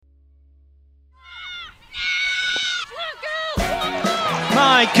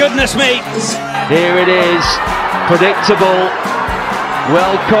My goodness me. Here it is, predictable,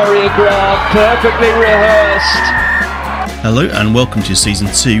 well choreographed, perfectly rehearsed. Hello and welcome to Season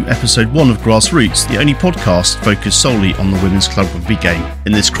 2, Episode 1 of Grassroots, the only podcast focused solely on the Women's Club Rugby game.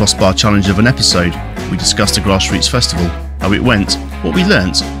 In this crossbar challenge of an episode, we discussed the Grassroots Festival, how it went, what we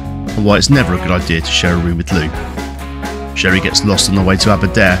learnt, and why it's never a good idea to share a room with Lou. Sherry gets lost on the way to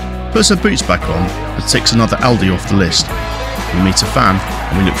Aberdare, puts her boots back on, and ticks another Aldi off the list. We meet a fan,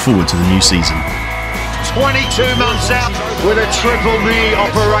 and we look forward to the new season. 22 months out with a triple knee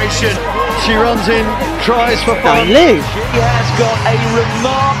operation. She runs in, tries for fun. Lou. She has got a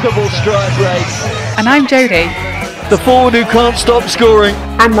remarkable strike rate. And I'm Jodie. The forward who can't stop scoring.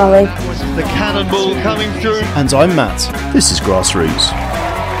 I'm Molly. The cannonball coming through. And I'm Matt. This is Grassroots.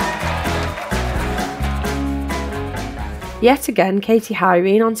 Yet again, Katie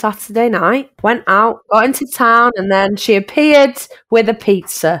Hyrene on Saturday night went out, got into town, and then she appeared with a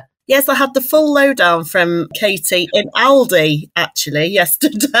pizza. Yes, I had the full lowdown from Katie in Aldi, actually,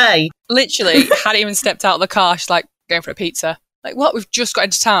 yesterday. Literally, hadn't even stepped out of the car. She's like, going for a pizza. Like, what? We've just got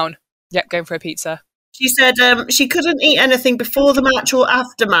into town. Yep, going for a pizza. She said she couldn't eat anything before the match or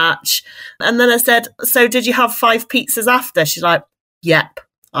after match. And then I said, so did you have 5 pizzas after? She's like, yep,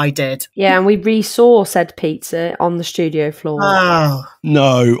 I did. Yeah, and we re-saw said pizza on the studio floor. Oh.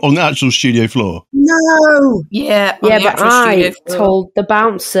 No, on the actual studio floor. No. Yeah, but I told the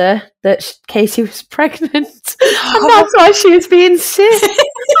bouncer that Katie was pregnant. And that's why she was being sick.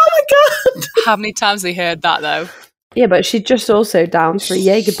 Oh my God. How many times have they heard that, though? Yeah, but she just also downed 3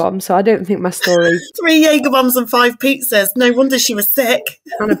 Jaeger bombs, so I don't think my story... 3 Jaeger bombs and 5 pizzas. No wonder she was sick.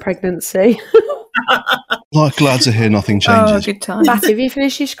 And a pregnancy. Like, glad to hear nothing changes. Oh, good time. Matthew, have you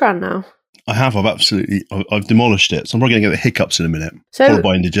finished your scran now? I have, I've demolished it, so I'm probably going to get the hiccups in a minute, followed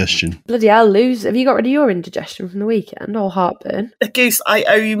by indigestion. Bloody hell, Luz, have you got rid of your indigestion from the weekend or heartburn? Goose, I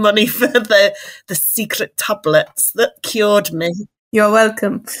owe you money for the secret tablets that cured me. You're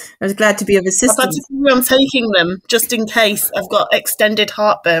welcome. I was glad to be of I've had assistance. to carry on taking them just in case I've got extended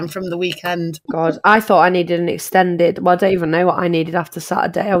heartburn from the weekend. God, I thought I needed an extended... Well, I don't even know what I needed after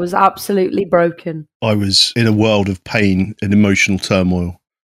Saturday. I was absolutely broken. I was in a world of pain and emotional turmoil.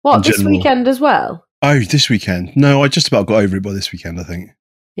 What, this weekend as well? Oh, this weekend? No, I just about got over it by this weekend, I think.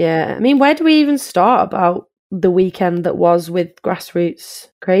 Yeah, I mean, where do we even start about the weekend that was with Grassroots?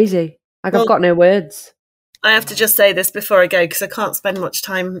 Crazy. Like, I've got no words. I have to just say this before I go because I can't spend much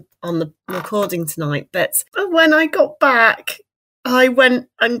time on the recording tonight. But when I got back, I went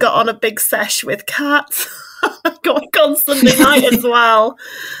and got on a big sesh with Kat. I got on Sunday night as well.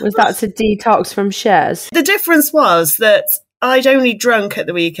 Was that to detox from shares? The difference was that I'd only drunk at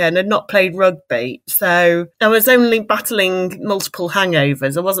the weekend and not played rugby. So I was only battling multiple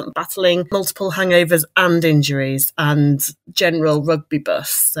hangovers. I wasn't battling multiple hangovers and injuries and general rugby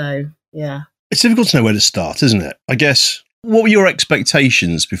bust. So, yeah. It's difficult to know where to start, isn't it? I guess, what were your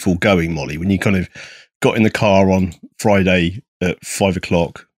expectations before going, Molly, when you kind of got in the car on Friday at 5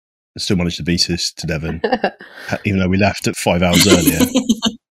 o'clock and still managed to beat us to Devon, even though we left at 5 hours earlier?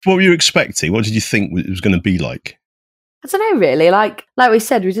 What were you expecting? What did you think it was going to be like? I don't know, really. Like we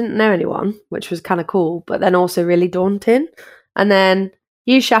said, we didn't know anyone, which was kind of cool, but then also really daunting. And then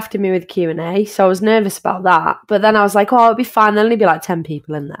you shafted me with Q&A, so I was nervous about that. But then I was like, oh, it'll be fine. There'll only be like 10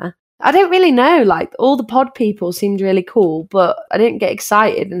 people in there. I don't really know, like, all the pod people seemed really cool, but I didn't get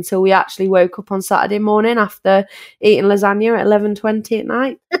excited until we actually woke up on Saturday morning after eating lasagna at 11:20 at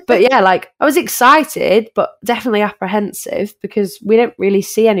night. But yeah, like, I was excited, but definitely apprehensive because we don't really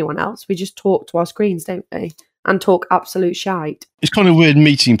see anyone else. We just talk to our screens, don't we? And talk absolute shite. It's kind of weird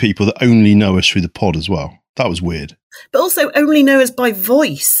meeting people that only know us through the pod as well. That was weird. But also only know us by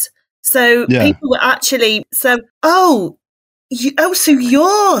voice. So people were actually, so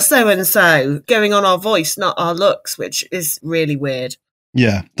you're so-and-so, going on our voice, not our looks, which is really weird.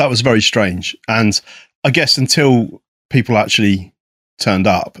 Yeah, that was very strange. And I guess until people actually turned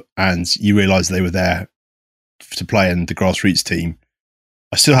up and you realised they were there to play in the Grassroots team,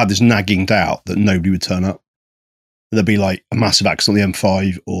 I still had this nagging doubt that nobody would turn up. There'd be like a massive accident on the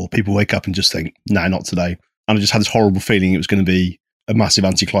M5 or people wake up and just think, no, not today. And I just had this horrible feeling it was going to be a massive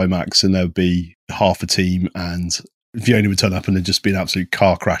anticlimax and there would be half a team and Fiona would turn up and there'd just be an absolute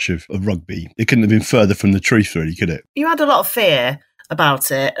car crash of rugby. It couldn't have been further from the truth, really, could it? You had a lot of fear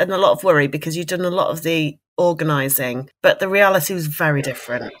about it and a lot of worry because you'd done a lot of the organising, but the reality was very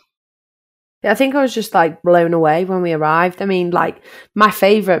different. Yeah, I think I was just like blown away when we arrived. I mean, like, my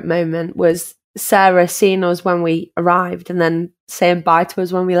favourite moment was Sarah seeing us when we arrived and then saying bye to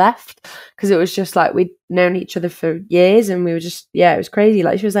us when we left, because it was just like we'd known each other for years and we were just, yeah, it was crazy.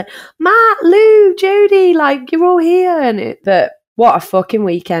 Like, she was like, Matt, Lou, Jodie, like, you're all here. But What a fucking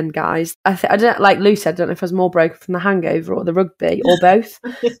weekend, guys. I don't, like Lou said, I don't know if I was more broken from the hangover or the rugby or both,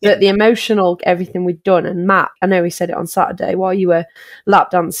 but the emotional, everything we'd done. And Matt, I know he said it on Saturday while you were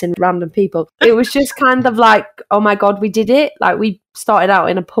lap dancing random people. It was just kind of like, oh my God, we did it. Like, we started out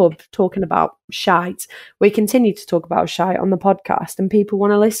in a pub talking about shite. We continue to talk about shite on the podcast and people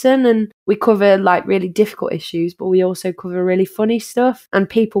want to listen, and we cover like really difficult issues, but we also cover really funny stuff and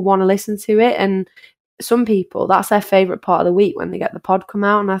people want to listen to it. And some people, that's their favourite part of the week when they get the pod come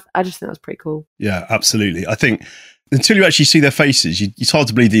out, and I just think that's pretty cool. Yeah, absolutely. I think until you actually see their faces, it's hard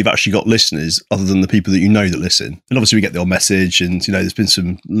to believe that you've actually got listeners other than the people that you know that listen. And obviously we get the odd message, and there's been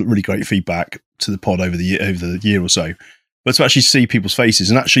some really great feedback to the pod over the year or so. But to actually see people's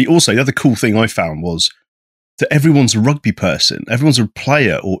faces, and actually also the other cool thing I found was that everyone's a rugby person, everyone's a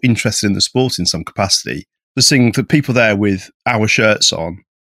player or interested in the sport in some capacity. Just seeing the people there with our shirts on,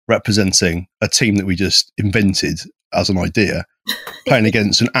 representing a team that we just invented as an idea, playing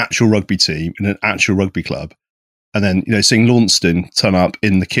against an actual rugby team in an actual rugby club. And then, seeing Launceston turn up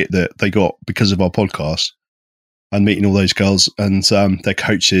in the kit that they got because of our podcast, and meeting all those girls and their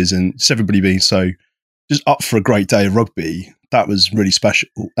coaches, and just everybody being so just up for a great day of rugby. That was really special.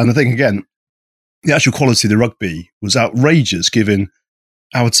 And I think, again, the actual quality of the rugby was outrageous, given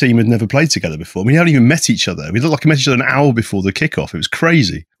our team had never played together before. I mean, we hadn't even met each other. We looked like we met each other an hour before the kickoff. It was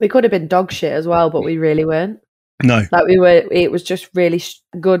crazy. We could have been dog shit as well, but we really weren't. No. Like, we were, it was just really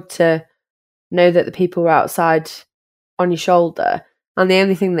good to know that the people were outside on your shoulder. And the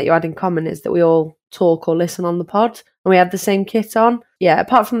only thing that you had in common is that we all talk or listen on the pod, and we had the same kit on. Yeah,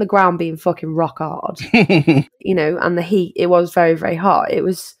 apart from the ground being fucking rock hard, and the heat, it was very, very hot. It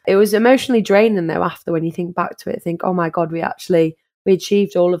was emotionally draining though after, when you think back to it, think, oh my God, we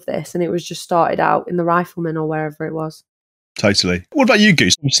achieved all of this, and it was just started out in the Rifleman or wherever it was. Totally. What about you,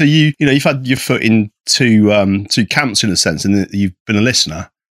 Goose? So you've had your foot in two camps in a sense, and you've been a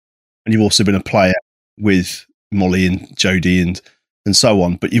listener, and you've also been a player with Molly and Jodie and so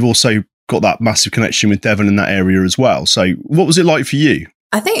on. But you've also got that massive connection with Devon in that area as well. So what was it like for you?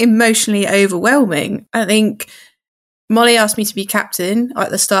 I think emotionally overwhelming. I think Molly asked me to be captain at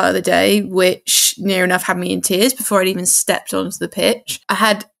the start of the day, which near enough had me in tears before I'd even stepped onto the pitch. I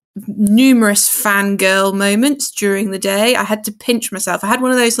had numerous fangirl moments during the day. I had to pinch myself. I had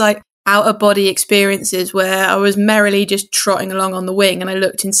one of those like out of body experiences where I was merrily just trotting along on the wing, and I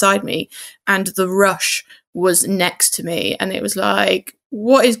looked inside me and the Rush was next to me, and it was like,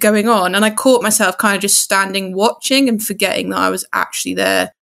 what is going on? And I caught myself kind of just standing watching and forgetting that I was actually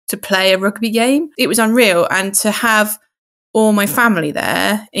there to play a rugby game. It was unreal. And to have all my family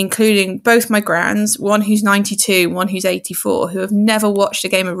there, including both my grands, one who's 92, one who's 84, who have never watched a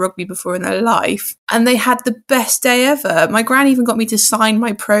game of rugby before in their life. And they had the best day ever. My gran even got me to sign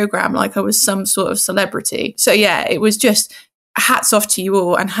my programme like I was some sort of celebrity. So yeah, it was just hats off to you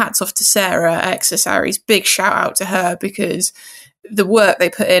all, and hats off to Sarah at Exeter Saris. Big shout out to her, because the work they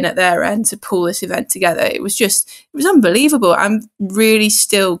put in at their end to pull this event together, it was unbelievable. I'm really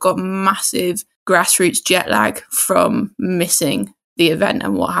still got massive grassroots jet lag from missing the event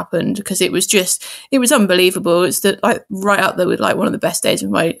and what happened, because it was unbelievable. It's right up there with like one of the best days of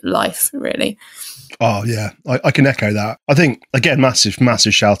my life, really. Oh yeah, I can echo that. I think, again,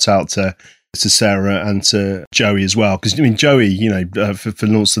 massive shout out to Sarah and to Joey as well, because I mean, Joey, for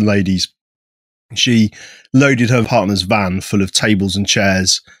Launceston Ladies, she loaded her partner's van full of tables and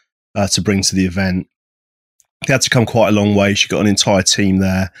chairs to bring to the event. They had to come quite a long way. She got an entire team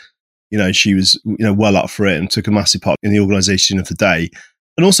there. She was well up for it and took a massive part in the organisation of the day.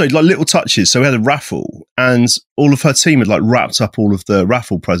 And also like little touches. So we had a raffle, and all of her team had like wrapped up all of the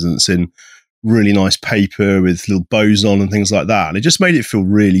raffle presents in really nice paper with little bows on and things like that. And it just made it feel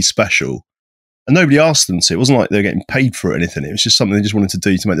really special. And nobody asked them to. It wasn't like they were getting paid for it or anything. It was just something they just wanted to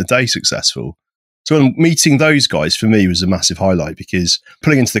do to make the day successful. So meeting those guys for me was a massive highlight, because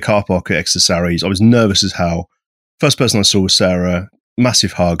pulling into the car park at Exeter Saris, I was nervous as hell. First person I saw was Sarah.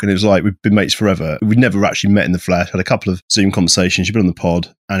 Massive hug, and it was like we've been mates forever. We'd never actually met in the flesh. Had a couple of Zoom conversations. She'd been on the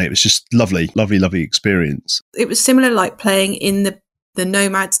pod, and it was just lovely experience. It was similar, like playing in the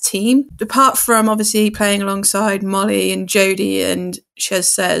Nomads team. Apart from obviously playing alongside Molly and Jodie and Shez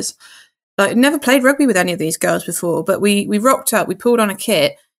Says, like never played rugby with any of these girls before. But we rocked up, we pulled on a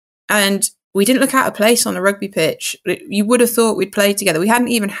kit, and we didn't look out of place on a rugby pitch. You would have thought we'd played together. We hadn't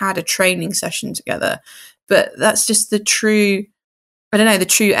even had a training session together. But that's just the true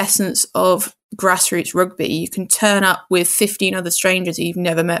essence of grassroots rugby. You can turn up with 15 other strangers that you've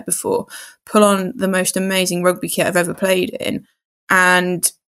never met before, pull on the most amazing rugby kit I've ever played in,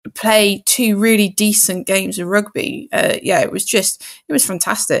 and play two really decent games of rugby. It was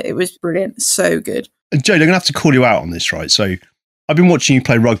fantastic. It was brilliant. So good. And Jodie, I'm going to have to call you out on this, right? So I've been watching you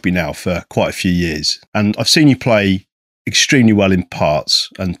play rugby now for quite a few years, and I've seen you play extremely well in parts.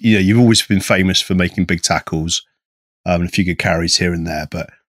 And you've always been famous for making big tackles and a few good carries here and there. But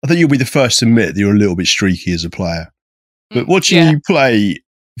I think you'll be the first to admit that you're a little bit streaky as a player. But watching you play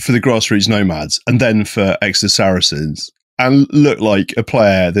for the Grassroots Nomads and then for Exeter Saracens and look like a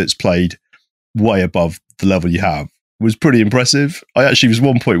player that's played way above the level you have was pretty impressive. I actually was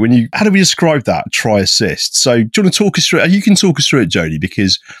one point how do we describe that? Try assist. So do you want to talk us through it? You can talk us through it, Jodie,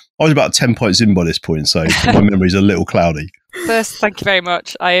 because I was about 10 points in by this point, so my memory's a little cloudy. First, thank you very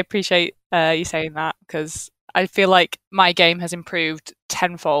much. I appreciate you saying that, because I feel like my game has improved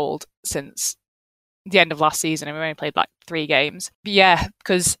tenfold since the end of last season, and we only played like 3 games. But yeah,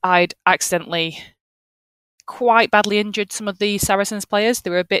 because I'd accidentally quite badly injured some of the Saracens players.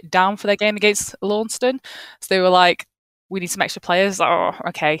 They were a bit down for their game against Launceston, so they were like, we need some extra players. Oh,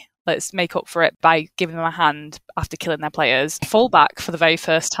 okay, let's make up for it by giving them a hand after killing their players. Fullback for the very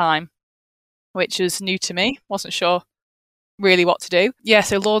first time, which was new to me. Wasn't sure really what to do. Yeah,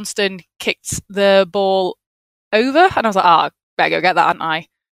 so Launceston kicked the ball over, and I was like, better go get that, hadn't I?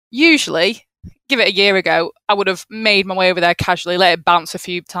 Usually, give it a year ago, I would have made my way over there casually, let it bounce a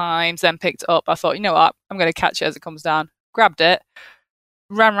few times, then picked it up. I thought, you know what, I'm going to catch it as it comes down. Grabbed it,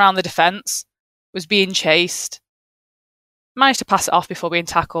 ran around the defence, was being chased, managed to pass it off before being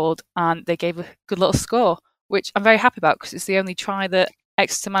tackled, and they gave a good little score, which I'm very happy about because it's the only try that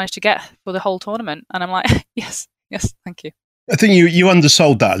Exeter managed to get for the whole tournament. And I'm like, yes, thank you. I think you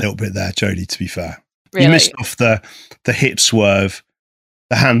undersold that a little bit there, Jodie, to be fair. Really? You missed off the hip swerve,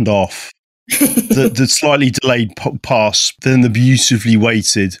 the handoff, the slightly delayed pass, then the beautifully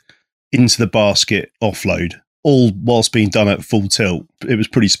weighted into the basket offload, all whilst being done at full tilt. It was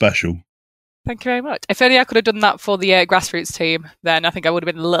pretty special. Thank you very much. If only I could have done that for the Grassroots team, then I think I would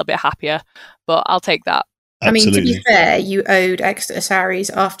have been a little bit happier, but I'll take that. Absolutely. I mean, to be fair, you owed Exeter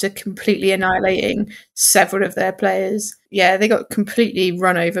Saris after completely annihilating several of their players. Yeah, they got completely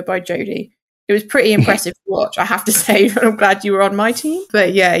run over by Jodie. It was pretty impressive to watch, I have to say. I'm glad you were on my team.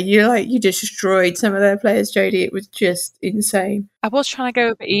 But yeah, you destroyed some of their players, Jodie. It was just insane. I was trying to go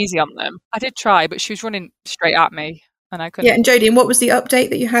a bit easy on them. I did try, but she was running straight at me, and I couldn't. Yeah, and Jodie, and what was the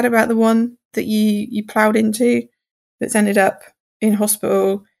update that you had about the one that you ploughed into that's ended up in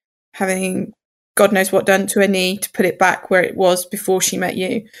hospital, having God knows what done to her knee to put it back where it was before she met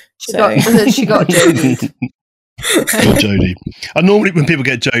you? She got Jodie. Jodie. And normally when people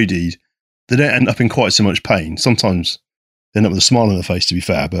get Jodie, they don't end up in quite so much pain. Sometimes they end up with a smile on their face, to be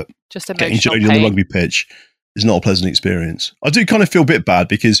fair, but just getting Jodie on the rugby pitch is not a pleasant experience. I do kind of feel a bit bad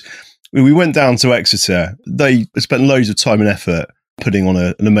because we went down to Exeter. They spent loads of time and effort putting on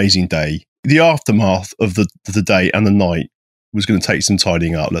an amazing day. The aftermath of the day and the night was going to take some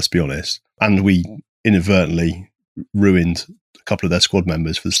tidying up, let's be honest. And we inadvertently ruined a couple of their squad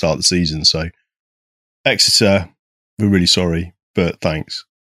members for the start of the season. So Exeter, we're really sorry, but thanks.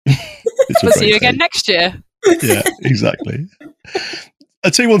 We'll see you again next year. Yeah, exactly. I'll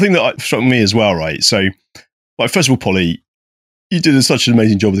tell you one thing that struck me as well, right? So, first of all, Polly, you did such an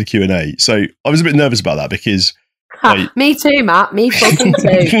amazing job with the Q&A. So I was a bit nervous about that because... me too, Matt. Me fucking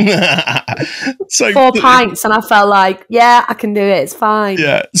too. So 4 pints and I felt like, yeah, I can do it. It's fine.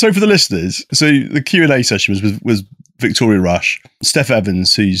 Yeah. So for the listeners, the Q&A session was Victoria Rush, Steph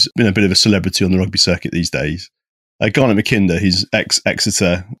Evans, who's been a bit of a celebrity on the rugby circuit these days, Garnet McKinder, who's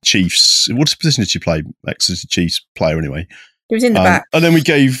ex-Exeter Chiefs. What position did she play? Exeter Chiefs player, anyway. He was in the back. And then we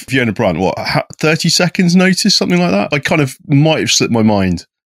gave Fiona Brunt, 30 seconds notice, something like that? I kind of might have slipped my mind,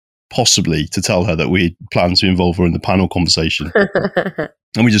 possibly, to tell her that we planned to involve her in the panel conversation.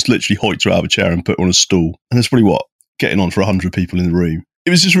 And we just literally hoiked her out of a chair and put her on a stool. And there's probably, getting on for 100 people in the room.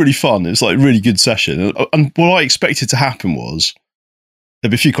 It was just really fun. It was like a really good session. And what I expected to happen was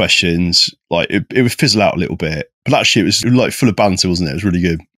there'd be a few questions, like it would fizzle out a little bit. But actually, it was like full of banter, wasn't it? It was really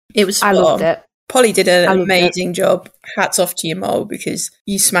good. It was I loved it. Polly did an amazing job. Hats off to you, Mole, because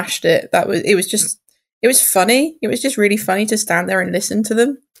you smashed it. It was funny. It was just really funny to stand there and listen to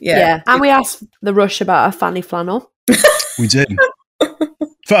them. Yeah. And we asked the Rush about her fanny flannel. We did.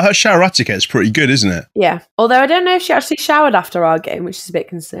 But her shower etiquette's pretty good, isn't it? Yeah. Although I don't know if she actually showered after our game, which is a bit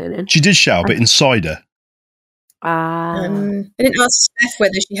concerning. She did shower, but inside her. I didn't ask Steph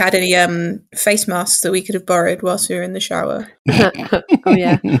whether she had any face masks that we could have borrowed whilst we were in the shower. Oh,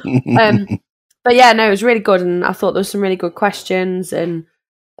 yeah. But yeah, no, it was really good, and I thought there was some really good questions, and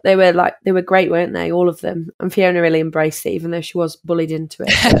they were great, weren't they? All of them. And Fiona really embraced it, even though she was bullied into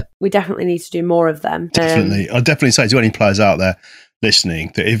it. But we definitely need to do more of them. Definitely. I'd definitely say to any players out there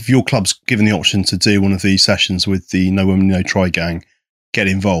listening that if your club's given the option to do one of these sessions with the No Women No Try gang, get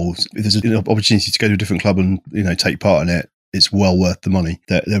involved. If there's an opportunity to go to a different club and take part in it, it's well worth the money.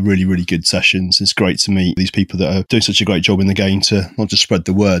 They're really, really good sessions. It's great to meet these people that are doing such a great job in the game to not just spread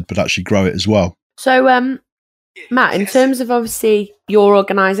the word, but actually grow it as well. So, Matt, in terms of obviously your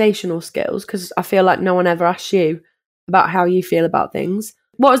organisational skills, because I feel like no one ever asks you about how you feel about things,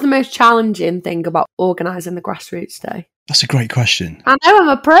 what was the most challenging thing about organising the Grassroots Day? That's a great question. I know I'm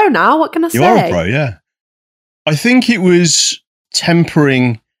a pro now. What can I say? You are a pro, yeah. I think it was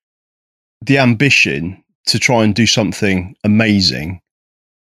tempering the ambition to try and do something amazing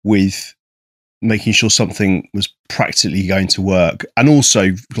with making sure something was practically going to work and also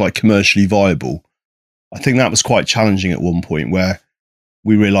like commercially viable. I think that was quite challenging at one point where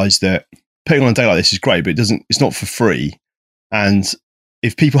we realised that putting on a day like this is great, but it's not for free. And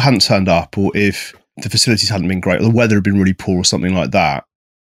if people hadn't turned up, or if the facilities hadn't been great, or the weather had been really poor or something like that,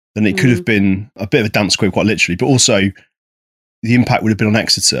 then it could have been a bit of a damp squib, quite literally. But also the impact would have been on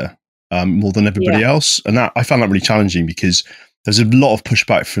Exeter more than everybody else. And that I found that really challenging because there's a lot of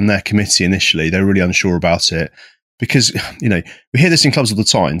pushback from their committee initially. They're really unsure about it because, you know, we hear this in clubs all the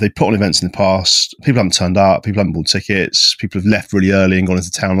time. They put on events in the past. People haven't turned up. People haven't bought tickets. People have left really early and gone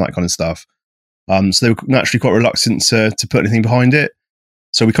into town, that kind of stuff. So they were naturally quite reluctant to put anything behind it.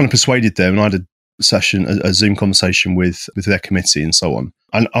 So we kind of persuaded them, and I had a session, a Zoom conversation with their committee and so on.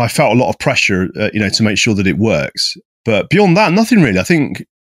 And I felt a lot of pressure, to make sure that it works. But beyond that, nothing really. I think,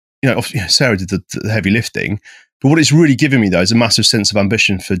 Sarah did the heavy lifting. But what it's really given me, though, is a massive sense of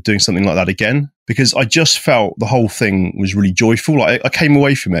ambition for doing something like that again, because I just felt the whole thing was really joyful. Like I came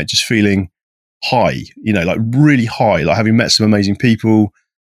away from it just feeling high, like really high, like having met some amazing people,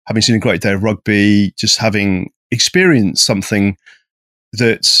 having seen a great day of rugby, just having experienced something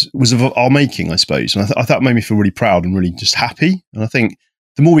that was of our making, I suppose. And I thought that made me feel really proud and really just happy. And I think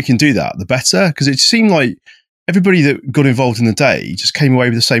the more we can do that, the better, because it seemed like everybody that got involved in the day just came away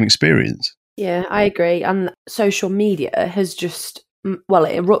with the same experience. Yeah, I agree. And social media has just, it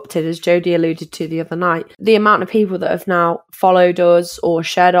erupted, as Jodie alluded to the other night. The amount of people that have now followed us or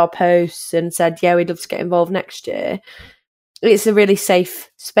shared our posts and said, yeah, we'd love to get involved next year. It's a really safe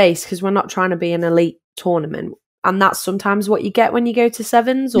space because we're not trying to be an elite tournament. And that's sometimes what you get when you go to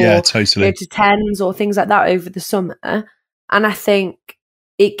sevens or go to tens or things like that over the summer. And I think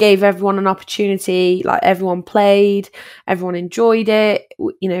it gave everyone an opportunity. Like, everyone played, everyone enjoyed it.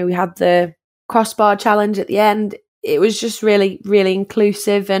 We had the crossbar challenge at the end. It was just really, really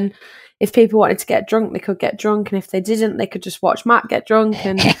inclusive. And if people wanted to get drunk, they could get drunk. And if they didn't, they could just watch Matt get drunk.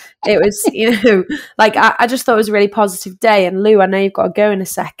 And it was, I just thought it was a really positive day. And Lou, I know you've got to go in a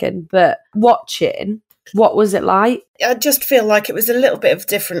second, but watching, what was it like? I just feel like it was a little bit of a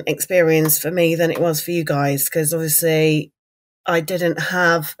different experience for me than it was for you guys, because obviously I didn't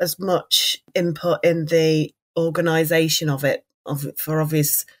have as much input in the organisation of it, for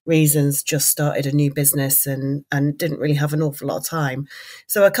obvious reasons. Just started a new business and didn't really have an awful lot of time.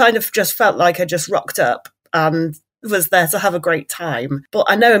 So I kind of just felt like I just rocked up and was there to have a great time. But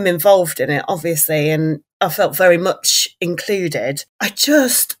I know I'm involved in it, obviously, and I felt very much included.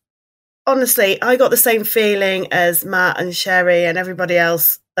 Honestly, I got the same feeling as Matt and Sherry and everybody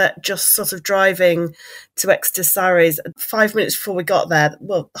else just sort of driving to Exeter Saris 5 minutes before we got there,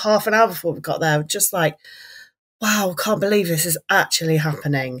 half an hour before we got there, just like, wow, can't believe this is actually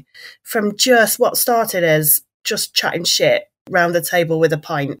happening. From just what started as just chatting shit round the table with a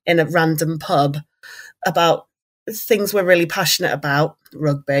pint in a random pub about things we're really passionate about,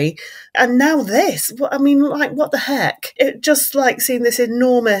 rugby, and now this. What the heck? It just like seeing this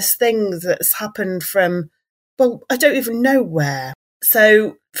enormous thing that's happened from, I don't even know where.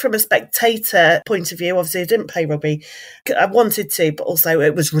 So from a spectator point of view, obviously I didn't play rugby. I wanted to, but also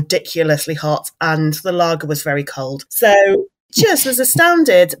it was ridiculously hot and the lager was very cold. So just was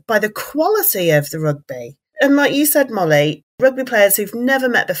astounded by the quality of the rugby. And like you said, Molly, rugby players who've never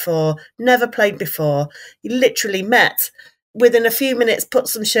met before, never played before, you literally met within a few minutes, put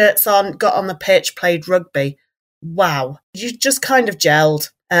some shirts on, got on the pitch, played rugby. Wow. You just kind of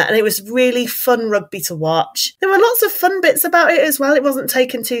gelled. And it was really fun rugby to watch. There were lots of fun bits about it as well. It wasn't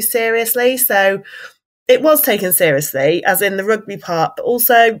taken too seriously. So it was taken seriously, as in the rugby part, but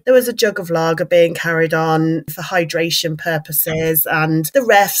also there was a jug of lager being carried on for hydration purposes, and the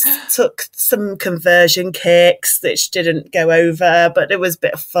refs took some conversion kicks, which didn't go over, but it was a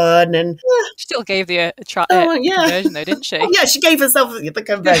bit of fun. And she still gave the conversion though, didn't she? Oh, yeah, she gave herself the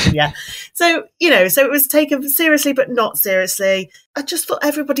conversion, yeah. So, so it was taken seriously, but not seriously. I just thought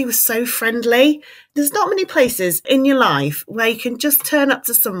everybody was so friendly. There's not many places in your life where you can just turn up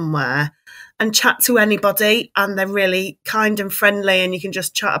to somewhere and chat to anybody and they're really kind and friendly and you can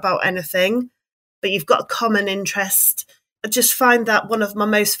just chat about anything, but you've got a common interest I just find that one of my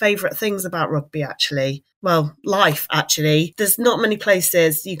most favourite things about rugby, actually. Well, life, actually. There's not many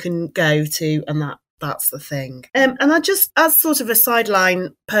places you can go to, and that's the thing. And I just, as sort of a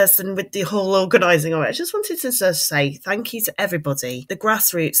sideline person with the whole organising of it, I just wanted to just say thank you to everybody, the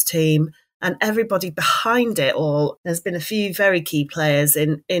grassroots team, and everybody behind it all. There's been a few very key players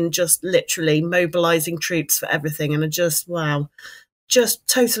in just literally mobilising troops for everything, and I just, wow, just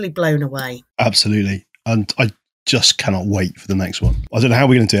totally blown away. Absolutely. And I just cannot wait for the next one. I don't know how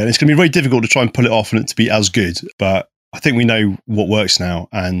we're going to do it. It's going to be very difficult to try and pull it off and it to be as good, but I think we know what works now.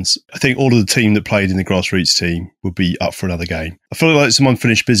 And I think all of the team that played in the grassroots team would be up for another game. I feel like some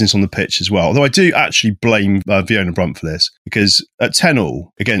unfinished business on the pitch as well. Although I do actually blame Fiona Brunt for this, because at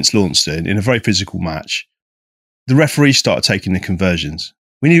 10-all against Launceston in a very physical match, the referee started taking the conversions.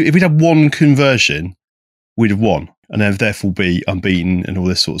 If we'd had one conversion, we'd have won and then therefore be unbeaten and all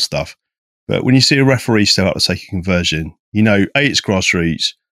this sort of stuff. But when you see a referee step up to take a conversion, you know, A, it's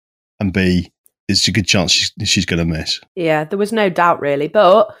grassroots, and B, it's a good chance she's going to miss. Yeah, there was no doubt really.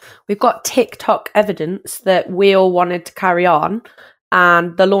 But we've got TikTok evidence that we all wanted to carry on,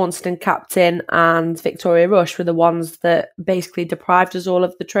 and the Launceston captain and Victoria Rush were the ones that basically deprived us all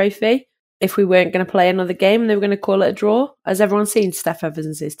of the trophy. If we weren't going to play another game, they were going to call it a draw. Has everyone seen Steph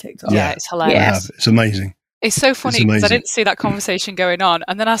Evans' TikTok? Yeah, it's hilarious. Yes. It's amazing. It's so funny because I didn't see that conversation going on,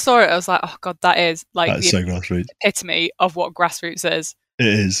 and then I saw it. I was like, "Oh God, that is like That's so grassroots. Epitome of what grassroots is." It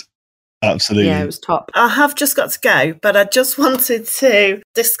is absolutely. Yeah, it was top. I have just got to go, but I just wanted to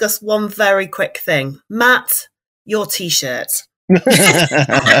discuss one very quick thing. Matt, your T-shirt. You guys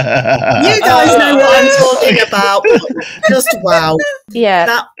know what I'm talking about. Just wow. Yeah.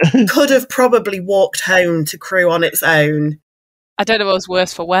 That could have probably walked home to Crewe on its own. I don't know what was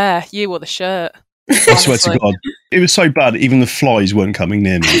worse for wear, you or the shirt. I swear to God, it was so bad. Even the flies weren't coming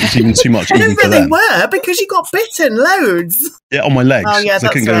near me. It was even too much. I Even don't for think they them. were, because you got bitten loads. Yeah, on my legs. Oh, yeah, so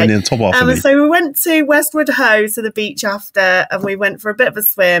I couldn't that's go right. near the top half of me. So we went to Westwood Ho to the beach after, and we went for a bit of a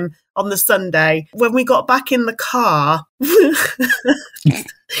swim on the Sunday. When we got back in the car,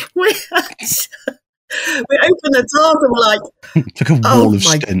 we opened the doors and were like, It's like a oh wall of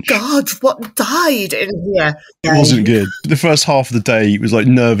my stench. God, what died in here? It wasn't good. The first half of the day was like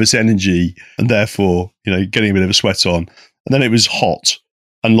nervous energy and therefore, you know, getting a bit of a sweat on. And then it was hot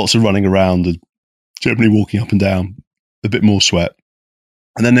and lots of running around and generally walking up and down, a bit more sweat.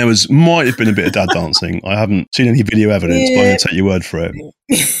 And then might have been a bit of dad dancing. I haven't seen any video evidence, but I'm going to take your word for it.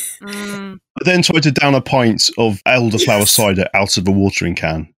 I then tried to down a pint of elderflower cider out of a watering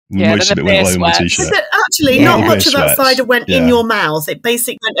can. Yeah, Most of then it the went beer all over my sweats. t-shirt. But actually, Yeah. not Beer much of that sweats. cider went in Yeah. your mouth. It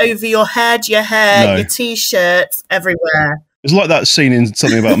basically went over your head, your hair, No. your T-shirt, everywhere. It was like that scene in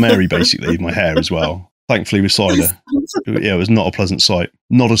Something About Mary, basically, my hair as well. Thankfully with cider. Yeah, it was not a pleasant sight.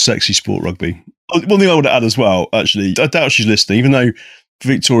 Not a sexy sport, rugby. One thing I would add as well, actually, I doubt she's listening, even though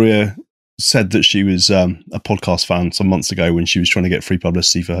Victoria said that she was a podcast fan some months ago when she was trying to get free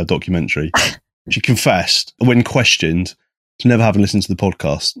publicity for her documentary. She confessed, when questioned, to never having listened to the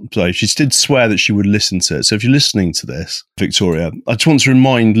podcast. So she did swear that she would listen to it. So if you're listening to this, Victoria, I just want to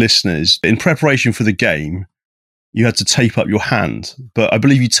remind listeners, in preparation for the game, you had to tape up your hand, but I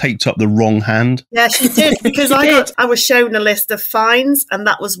believe you taped up the wrong hand. Yeah, she did, because I was shown a list of fines, and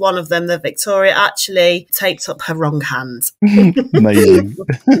that was one of them, that Victoria actually taped up her wrong hand. Amazing.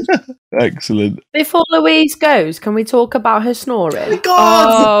 Excellent. Before Louise goes, can we talk about her snoring?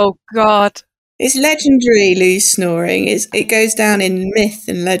 God! Oh God! It's legendary, Lou's snoring. It goes down in myth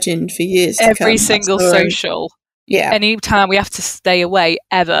and legend for years to come. Every that single story. social. Yeah. Any time we have to stay away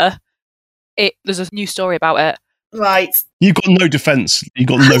ever, there's a new story about it. Right. You got no defence. You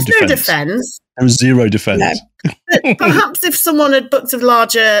got no There's no defence. defence. There was zero defence. No. But perhaps if someone had booked a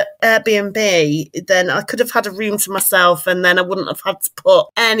larger Airbnb, then I could have had a room to myself, and then I wouldn't have had to put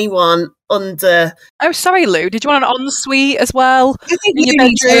anyone under. Oh, sorry, Lou. Did you want an ensuite as well? I think In you your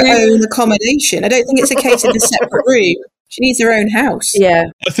need her own accommodation. I don't think it's a case of a separate room. She needs her own house. Yeah.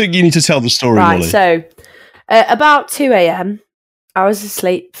 I think you need to tell the story, Right, Molly. so about 2 a.m, I was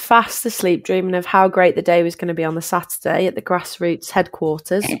asleep, fast asleep, dreaming of how great the day was going to be on the Saturday at the grassroots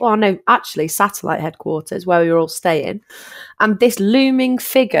headquarters. Well, no, actually, satellite headquarters, where we were all staying. And this looming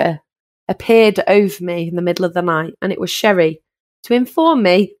figure appeared over me in the middle of the night, and it was Sherry, to inform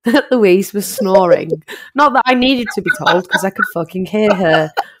me that Louise was snoring. Not that I needed to be told, because I could fucking hear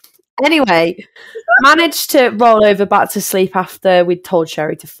her. Anyway, managed to roll over back to sleep after we'd told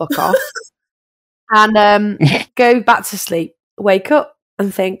Sherry to fuck off. And go back to sleep. Wake up,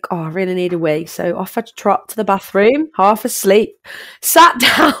 and think, oh, I really need a wee. So off I trot to the bathroom, half asleep, sat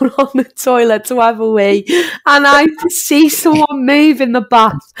down on the toilet to have a wee, and I see someone move in the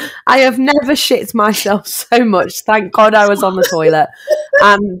bath. I have never shit myself so much. Thank God I was on the toilet.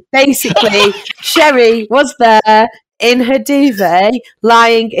 And basically, Sherry was there in her duvet,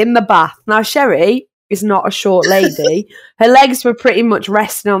 lying in the bath. Now, Sherry is not a short lady. Her legs were pretty much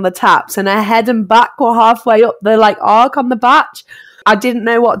resting on the taps, and her head and back were halfway up the arc on the batch. I didn't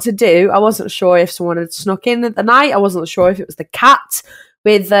know what to do. I wasn't sure if someone had snuck in at the night. I wasn't sure if it was the cat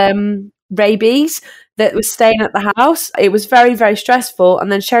with rabies that was staying at the house. It was very, very stressful.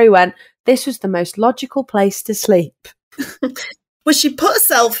 And then Sherry went, this was the most logical place to sleep. Well, she put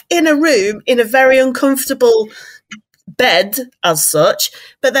herself in a room in a very uncomfortable bed as such,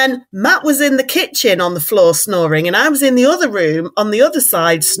 but then Matt was in the kitchen on the floor snoring, and I was in the other room on the other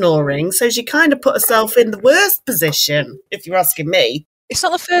side snoring, so she kind of put herself in the worst position, if you're asking me. It's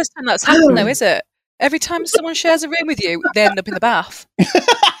not the first time that's happened though, is it? Every time someone shares a room with you, they end up in the bath.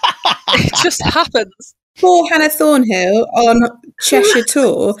 It just happens. Poor Hannah Thornhill on Cheshire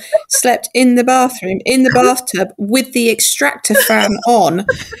Tour slept in the bathroom, in the bathtub, with the extractor fan on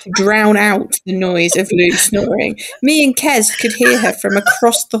to drown out the noise of Lou snoring. Me and Kez could hear her from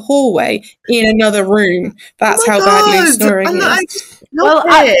across the hallway in another room. That's how bad Lou's snoring is.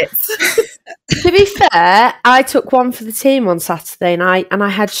 To be fair, I took one for the team on Saturday night, and I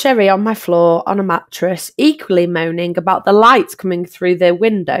had Sherry on my floor on a mattress, equally moaning about the lights coming through the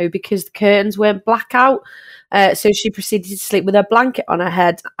window because the curtains weren't blackout. So she proceeded to sleep with her blanket on her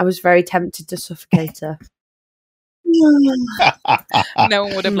head. I was very tempted to suffocate her. No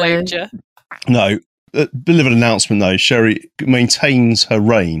one would have blamed you. No. A bit of an announcement, though. Sherry maintains her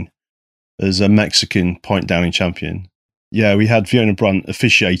reign as a Mexican point downing champion. Yeah, we had Fiona Brunt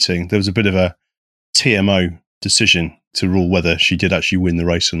officiating. There was a bit of a TMO decision to rule whether she did actually win the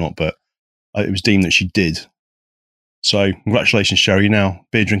race or not, but it was deemed that she did. So, congratulations, Sherry. You're now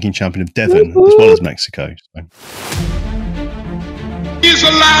beer drinking champion of Devon as well as Mexico. So. He's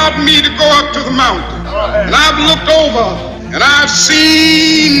allowed me to go up to the mountain. And I've looked over and I've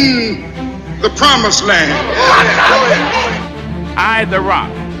seen the promised land. I, the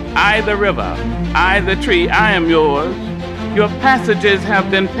rock, I, the river, I, the tree, I am yours. Your passages have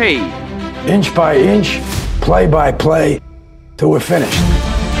been paid. Inch by inch, play by play, till we're finished.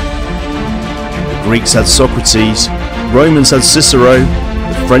 The Greeks had Socrates, Romans had Cicero,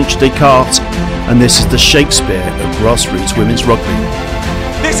 the French Descartes, and this is the Shakespeare of grassroots women's rugby.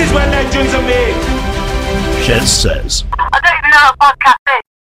 This is where legends are made. Shez says. I don't even know what podcast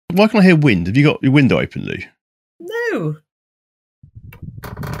is. Why can't I hear wind? Have you got your window open, Lou? No.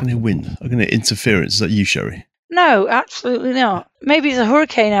 I can hear wind. I can hear interference. Is that you, Sherry? No, absolutely not. Maybe it's a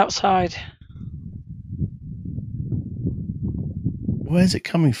hurricane outside. Where's it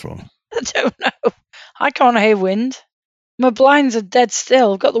coming from? I don't know. I can't hear wind. My blinds are dead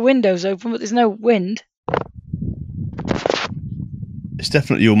still. I've got the windows open, but there's no wind. It's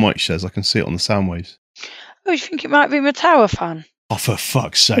definitely your mic, Shez. I can see it on the sound waves. Oh, you think it might be my tower fan? Oh, for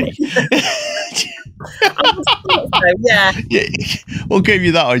fuck's sake. Yeah. What gave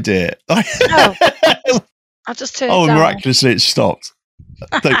you that idea? No. I just turned it down. Miraculously it stopped.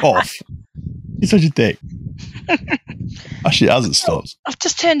 Off. You're such a dick. Actually, it hasn't stopped. I've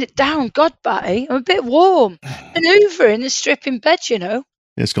just turned it down. God, Batty. I'm a bit warm. An Hoover in a stripping bed, you know.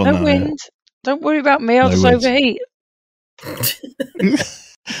 Yeah, it's gone no now, wind. Yeah. Don't worry about me. I'll just overheat.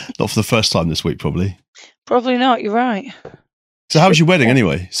 Not for the first time this week, probably. Probably not. You're right. So how was your wedding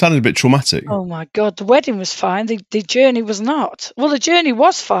anyway? Sounded a bit traumatic. Oh my God, the wedding was fine. The journey was not. Well, the journey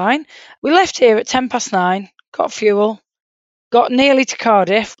was fine. We left here at 9:10, got fuel, got nearly to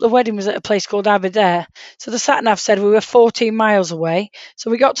Cardiff. The wedding was at a place called Aberdare. So the sat-nav said we were 14 miles away. So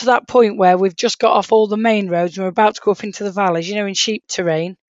we got to that point where we've just got off all the main roads and we're about to go up into the valleys, you know, in sheep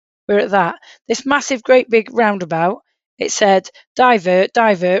terrain. We're at that. This massive, great big roundabout. It said, divert,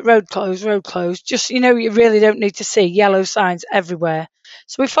 road closed. Just, you know, you really don't need to see yellow signs everywhere.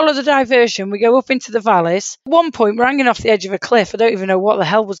 So we follow the diversion. We go up into the valleys. At one point, we're hanging off the edge of a cliff. I don't even know what the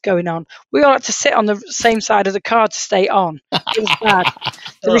hell was going on. We all had to sit on the same side of the car to stay on. It was bad.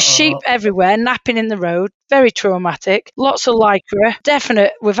 There were sheep everywhere, napping in the road. Very traumatic. Lots of lycra.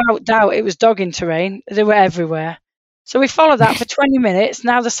 Definite, without doubt, it was dogging terrain. They were everywhere. So we followed that for 20 minutes.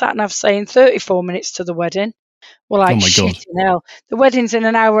 Now the sat-nav's saying 34 minutes to the wedding. We're like, shit, hell. The wedding's in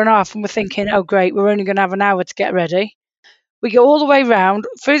an hour and a half, and we're thinking, oh, great, we're only going to have an hour to get ready. We go all the way round,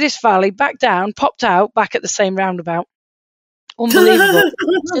 through this valley, back down, popped out, back at the same roundabout. Unbelievable.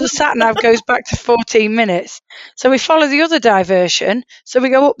 So the sat-nav goes back to 14 minutes. So we follow the other diversion. So we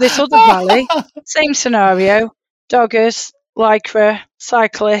go up this other valley, same scenario, doggers, lycra,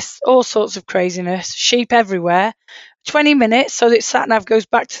 cyclists, all sorts of craziness, sheep everywhere. 20 minutes, so that sat-nav goes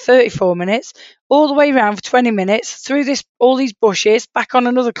back to 34 minutes, all the way around for 20 minutes, through all these bushes, back on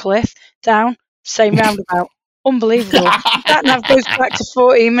another cliff, down, same roundabout. Unbelievable. Sat-nav goes back to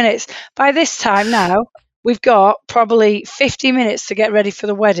 14 minutes. By this time now, we've got probably 50 minutes to get ready for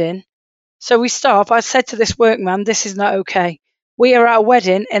the wedding. So we stop. I said to this workman, this is not okay. We are at a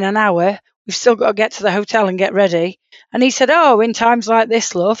wedding in an hour. We've still got to get to the hotel and get ready. And he said, oh, in times like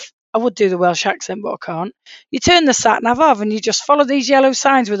this, love, I would do the Welsh accent, but I can't. You turn the sat-nav off and you just follow these yellow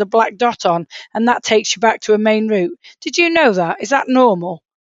signs with a black dot on, and that takes you back to a main route. Did you know that? Is that normal?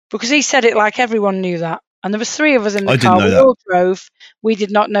 Because he said it like everyone knew that. And there was 3 of us in the car. We all drove. We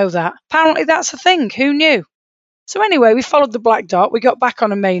did not know that. Apparently that's a thing. Who knew? So anyway, we followed the black dot. We got back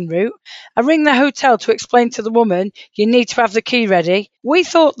on a main route. I ring the hotel to explain to the woman, you need to have the key ready. We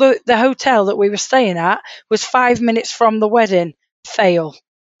thought that the hotel that we were staying at was 5 minutes from the wedding. Fail.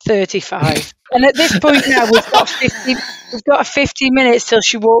 35. And at this point now, we've got 50 minutes till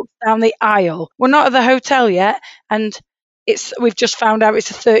she walks down the aisle. We're not at the hotel yet, and we've just found out it's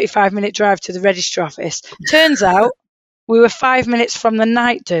a 35-minute drive to the registry office. Turns out we were 5 minutes from the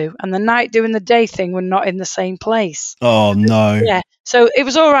night do, and the night do and the day thing were not in the same place. Oh, no. Yeah. So it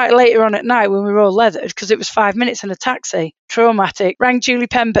was all right later on at night when we were all leathered because it was 5 minutes in a taxi. Traumatic. Rang Julie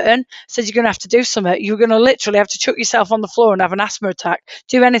Pemberton, said you're going to have to do something. You're going to literally have to chuck yourself on the floor and have an asthma attack.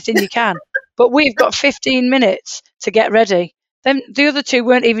 Do anything you can. But we've got 15 minutes to get ready. Then the other 2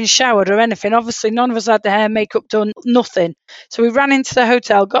 weren't even showered or anything. Obviously, none of us had the hair, makeup done, nothing. So we ran into the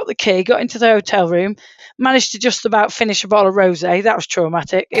hotel, got the key, got into the hotel room, managed to just about finish a bottle of rosé. That was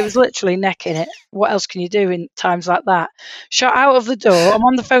traumatic. It was literally necking it. What else can you do in times like that? Shot out of the door. I'm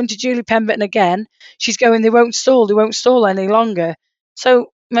on the phone to Julie Pemberton again. She's going, they won't stall any longer. So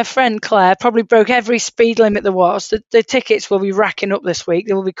my friend Claire probably broke every speed limit there was. The tickets will be racking up this week.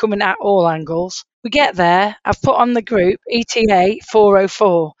 They will be coming at all angles. We get there, I've put on the group ETA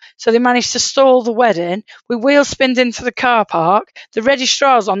 404. So they managed to stall the wedding. We wheel spinned into the car park. The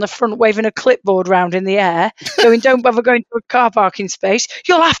registrar's on the front waving a clipboard round in the air, going, don't bother going to a car parking space.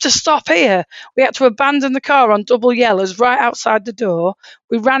 You'll have to stop here. We had to abandon the car on double yellows right outside the door.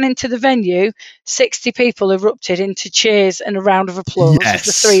 We ran into the venue. 60 people erupted into cheers and a round of applause as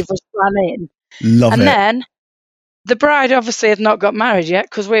the 3 of us ran in. Love it. And then the bride obviously had not got married yet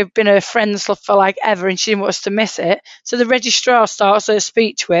because we've been her friends for like ever and she didn't want us to miss it. So the registrar starts her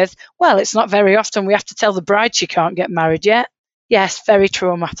speech with, well, it's not very often we have to tell the bride she can't get married yet. Yes, very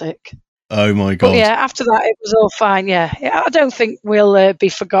traumatic. Oh, my God. But yeah, after that, it was all fine, yeah. I don't think we'll be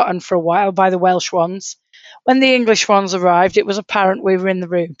forgotten for a while by the Welsh ones. When the English ones arrived, it was apparent we were in the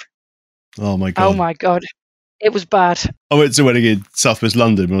room. Oh, my God. Oh, my God. It was bad. I went to a wedding in Southwest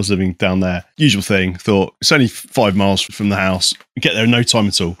London when I was living down there. Usual thing. Thought, it's only 5 miles from the house. Get there in no time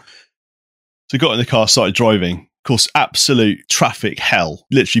at all. So got in the car, started driving. Of course, absolute traffic hell.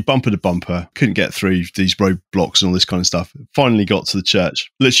 Literally bumper to bumper. Couldn't get through these roadblocks and all this kind of stuff. Finally got to the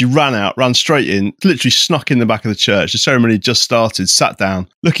church. Literally ran straight in. Literally snuck in the back of the church. The ceremony just started, sat down,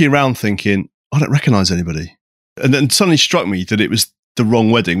 looking around thinking, I don't recognise anybody. And then suddenly struck me that it was the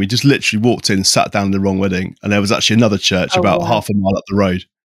wrong wedding. We just literally walked in and sat down in the wrong wedding, and there was actually another church about half a mile up the road.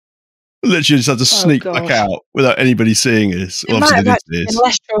 Literally just had to sneak back out without anybody seeing us. Well, obviously they did this.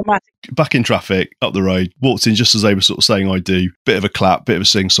 Less traumatic. Back in traffic, up the road, walked in just as they were sort of saying I do. Bit of a clap, bit of a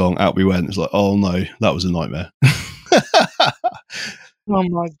sing-song, out we went. It's like, oh no, that was a nightmare. Oh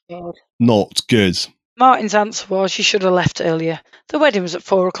my God. Not good. Martin's answer was, you should have left earlier. The wedding was at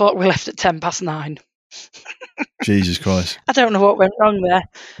 4 o'clock. We left at 9:10. Jesus Christ. I don't know what went wrong there.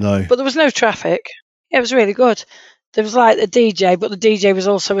 No. But there was no traffic. It was really good. There was like a DJ, but the DJ was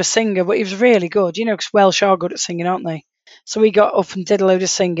also a singer, but he was really good, you know, because Welsh are good at singing, aren't they? So we got up and did a load of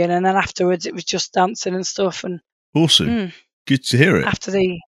singing, and then afterwards it was just dancing and stuff. And awesome. Good to hear it. After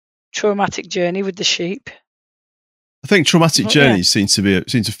the traumatic journey with the sheep. I think traumatic journeys seem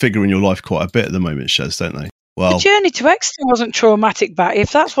to figure in your life quite a bit at the moment, Shez, don't they? Well, the journey to Exeter wasn't traumatic, Batty,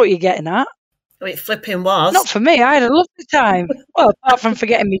 if that's what you're getting at. Oh, it flipping was. Not for me. I had a lovely time. Well, apart from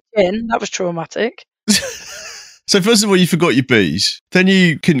forgetting my gin, that was traumatic. So first of all, you forgot your booze. Then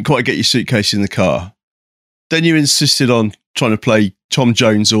you couldn't quite get your suitcase in the car. Then you insisted on trying to play Tom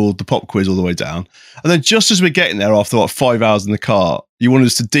Jones or the pop quiz all the way down. And then just as we're getting there, after like 5 hours in the car, you wanted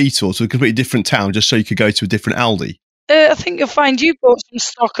us to detour to a completely different town just so you could go to a different Aldi. I think you'll find you bought some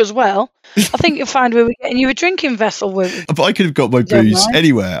stock as well. I think you'll find we were getting you a drinking vessel with. But I could have got my booze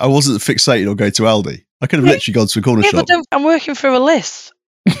anywhere. I wasn't fixated on going to Aldi. I could have literally gone to a corner shop. But I'm working through a list.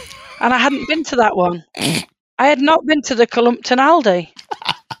 And I hadn't been to that one. I had not been to the Columpton Aldi.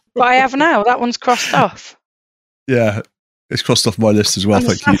 But I have now. That one's crossed off. Yeah. It's crossed off my list as well. And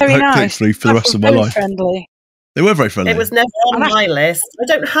the Thank you. staff are very nice. Hopefully for the rest of my Very life. friendly. They were very friendly. It was never on my list. I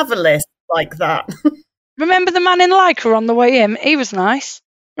don't have a list like that. Remember the man in Lycra on the way in? He was nice.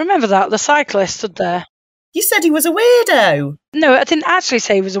 Remember that? The cyclist stood there. You said he was a weirdo. No, I didn't actually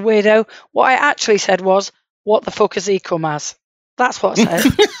say he was a weirdo. What I actually said was, what the fuck has he come as? That's what I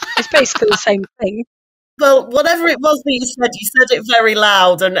said. It's basically the same thing. Well, whatever it was that you said it very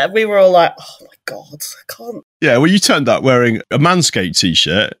loud, and we were all like, oh my God, I can't. Yeah, well, you turned up wearing a Manscaped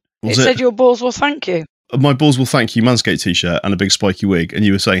t-shirt. It said your balls will thank you. My balls will thank you Manscaped t-shirt and a big spiky wig, and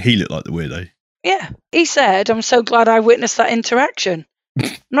you were saying he looked like the weirdo. Yeah, he said, I'm so glad I witnessed that interaction.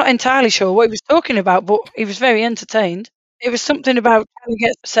 Not entirely sure what he was talking about, but he was very entertained. It was something about trying to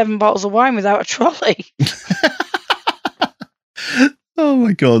get 7 bottles of wine without a trolley. Oh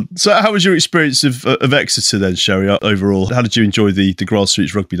my God. So how was your experience of Exeter then, Sherry, overall? How did you enjoy the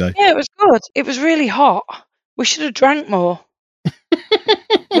grassroots rugby day? Yeah, it was good. It was really hot. We should have drank more.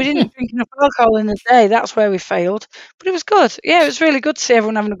 We didn't drink enough alcohol in the day. That's where we failed. But it was good. Yeah, it was really good to see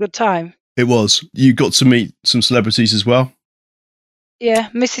everyone having a good time. It was. You got to meet some celebrities as well? Yeah,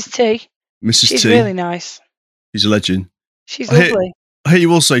 Mrs. T. She's really nice. She's a legend. She's lovely. I hear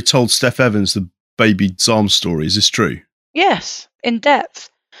you also told Steph Evans the baby's arm story. Is this true? Yes, in depth.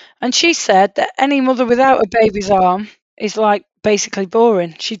 And she said that any mother without a baby's arm is like basically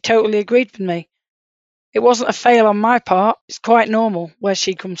boring. She totally agreed with me. It wasn't a fail on my part. It's quite normal where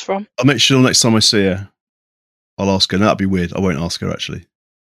she comes from. I'll make sure next time I see her, I'll ask her. No, that'd be weird. I won't ask her, actually.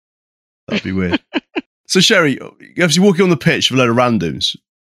 That'd be weird. So, Sherry, as you're walking on the pitch with a load of randoms,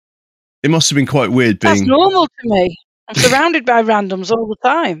 it must have been quite weird being... That's normal to me. I'm surrounded by randoms all the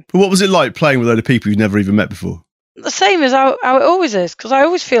time. But what was it like playing with a load of people you've never even met before? The same as how it always is, because I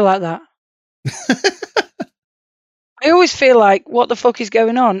always feel like that. I always feel like, what the fuck is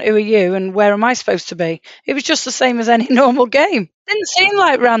going on? Who are you and where am I supposed to be? It was just the same as any normal game. Didn't seem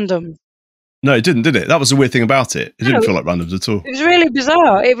like random. No, it didn't, did it? That was the weird thing about it. It didn't feel like randoms at all. It was really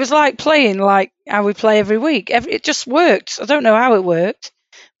bizarre. It was like playing like how we play every week. It just worked. I don't know how it worked,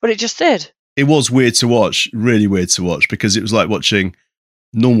 but it just did. It was weird to watch, really weird to watch, because it was like watching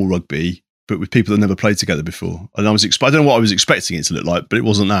normal rugby, but with people that never played together before. And I don't know what I was expecting it to look like, but it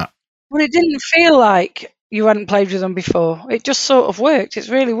wasn't that. Well, it didn't feel like you hadn't played with them before. It just sort of worked. It's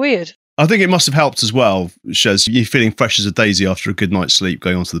really weird. I think it must have helped as well, Shez. You're feeling fresh as a daisy after a good night's sleep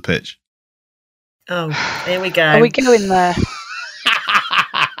going onto the pitch. Oh, here we go. Are we going there? Can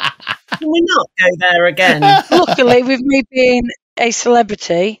we not go there again? Luckily, with me being a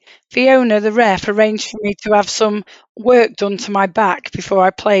celebrity, Fiona, the ref, arranged for me to have some work done to my back before I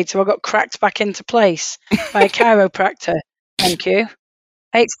played, so I got cracked back into place by a chiropractor. Thank you.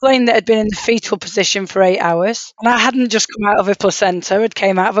 I explained that I'd been in the fetal position for 8 hours, and I hadn't just come out of a placenta, I'd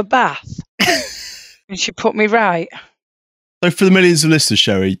came out of a bath. And she put me right. So for the millions of listeners,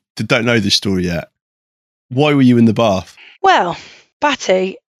 Sherry, that don't know this story yet, why were you in the bath? Well,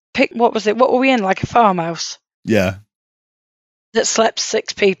 Batty picked, what was it? What were we in? Like a farmhouse? Yeah. That slept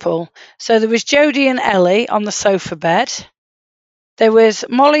 6 people. So there was Jodie and Ellie on the sofa bed. There was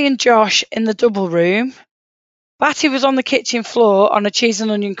Molly and Josh in the double room. Batty was on the kitchen floor on a cheese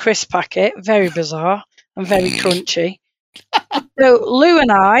and onion crisp packet. Very bizarre and very crunchy. So Lou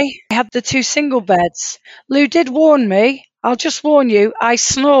and I had the 2 single beds. Lou did warn me. I'll just warn you, I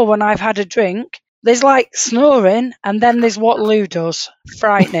snore when I've had a drink. There's like snoring, and then there's what Lou does.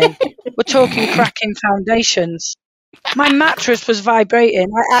 Frightening. We're talking cracking foundations. My mattress was vibrating.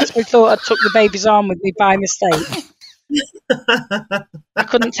 I actually thought I took the baby's arm with me by mistake. I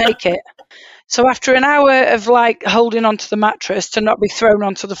couldn't take it. So after an hour of like holding onto the mattress to not be thrown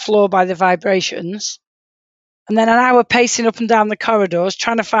onto the floor by the vibrations, and then an hour pacing up and down the corridors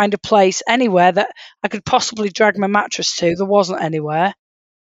trying to find a place anywhere that I could possibly drag my mattress to, there wasn't anywhere.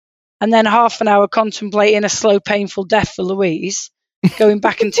 And then half an hour contemplating a slow, painful death for Louise, going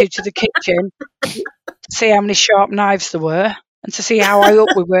back into to the kitchen to see how many sharp knives there were and to see how high up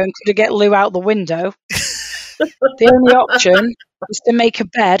we were and could I get Lou out the window. The only option was to make a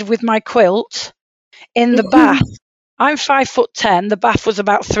bed with my quilt in the bath. I'm 5'10", the bath was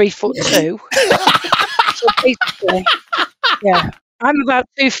about 3'2". So basically, yeah, I'm about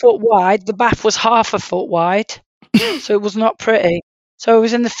 2 foot wide. The bath was half a foot wide, so it was not pretty. So I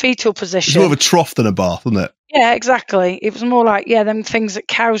was in the fetal position. It's more of a trough than a bath, wasn't it? Yeah, exactly. It was more like, them things that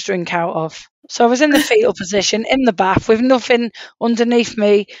cows drink out of. So I was in the fetal position, in the bath, with nothing underneath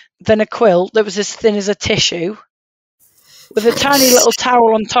me than a quilt that was as thin as a tissue, with a tiny little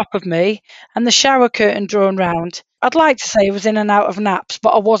towel on top of me, and the shower curtain drawn round. I'd like to say I was in and out of naps, but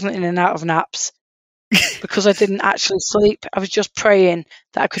I wasn't in and out of naps because I didn't actually sleep. I was just praying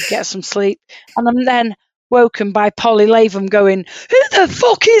that I could get some sleep. And then woken by Polly Latham going, "Who the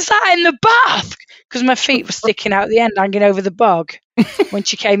fuck is that in the bath?" Because my feet were sticking out the end, hanging over the bog when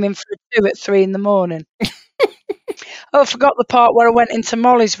she came in for a do at 3 a.m. Oh, I forgot the part where I went into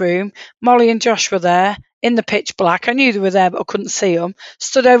Molly's room. Molly and Josh were there in the pitch black. I knew they were there, but I couldn't see them.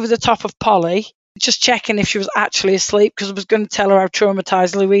 Stood over the top of Polly, just checking if she was actually asleep because I was going to tell her how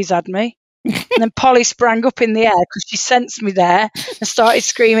traumatised Louise had me. And then Polly sprang up in the air because she sensed me there and started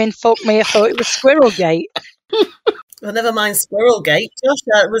screaming, "Fuck me, I thought it was Squirrelgate." Well, never mind Squirrelgate. Josh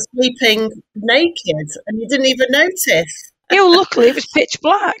was sleeping naked and you didn't even notice. Yeah, well, luckily it was pitch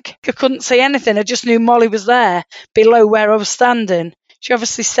black. I couldn't see anything. I just knew Molly was there below where I was standing. She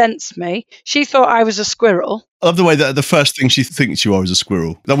obviously sensed me. She thought I was a squirrel. I love the way that the first thing she thinks you are is a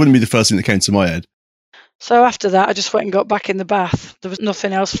squirrel. That wouldn't be the first thing that came to my head. So after that, I just went and got back in the bath. There was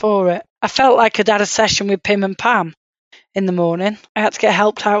nothing else for it. I felt like I'd had a session with Pim and Pam in the morning. I had to get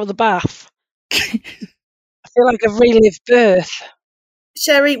helped out of the bath. I feel like I've relived birth.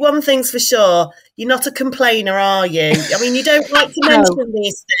 Sherry, one thing's for sure. You're not a complainer, are you? I mean, you don't like to mention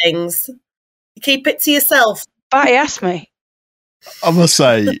these things. You keep it to yourself. Batty asked me. I must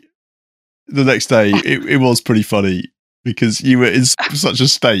say, the next day, it was pretty funny because you were in such a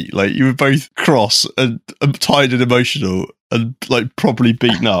state. Like, you were both cross and tired and emotional and, like, properly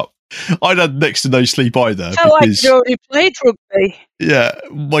beaten up. I'd had next to no sleep either. I felt like you'd already played rugby. Yeah,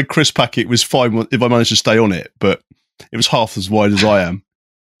 my crisp packet was fine if I managed to stay on it, but it was half as wide as I am.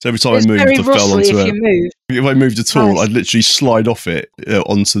 So every time I moved, I fell onto it. If I moved at all, I'd literally slide off it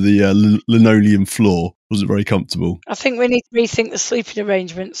onto the linoleum floor. It wasn't very comfortable. I think we need to rethink the sleeping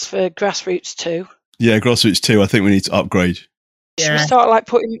arrangements for Grassroots 2. Yeah, Grassroots 2, I think we need to upgrade. Yeah. Should we start like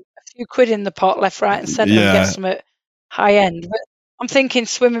putting a few quid in the pot, left, right and centre and get some at high end? But I'm thinking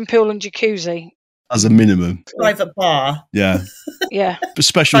swimming pool and jacuzzi. As a minimum. Private bar. Yeah. Yeah. A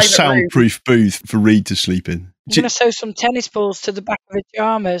special Private soundproof booth for Reed to sleep in. I'm going to sew some tennis balls to the back of her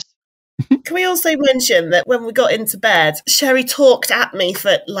pyjamas. Can we also mention that when we got into bed, Sherry talked at me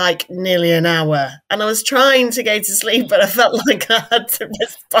for like nearly an hour and I was trying to go to sleep, but I felt like I had to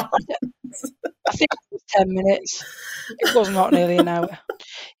respond. I think it was 10 minutes. It was not nearly an hour.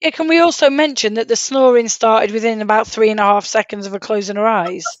 Yeah, can we also mention that the snoring started within about 3.5 seconds of her closing her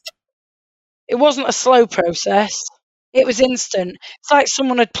eyes? It wasn't a slow process. It was instant. It's like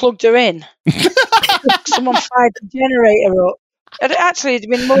someone had plugged her in. Someone fired the generator up. It actually had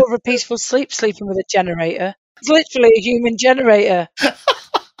been more of a peaceful sleeping with a generator. It's literally a human generator.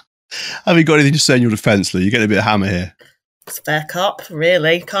 Have you got anything to say in your defence, Lou? You're getting a bit of hammer here. It's fair cop,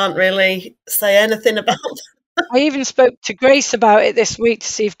 really. Can't really say anything about it. I even spoke to Grace about it this week to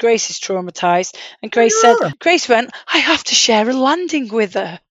see if Grace is traumatised. And Grace said, Grace went, I have to share a landing with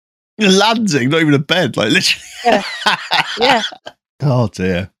her. A landing? Not even a bed, like literally. Yeah. Yeah. Oh,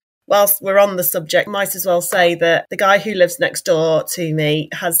 dear. Whilst we're on the subject, might as well say that the guy who lives next door to me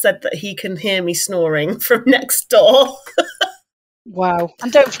has said that he can hear me snoring from next door. Wow.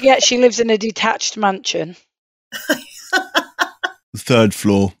 And don't forget, she lives in a detached mansion. The 3rd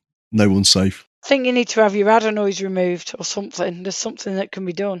floor, no one's safe. I think you need to have your adenoids removed or something. There's something that can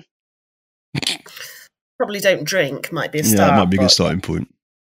be done. Probably don't drink, might be a start. Yeah, that might be a good starting point.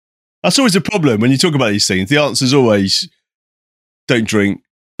 That's always a problem when you talk about these things. The answer is always don't drink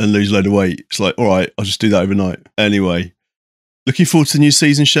and lose a load of weight. It's like, all right, I'll just do that overnight. Anyway, looking forward to the new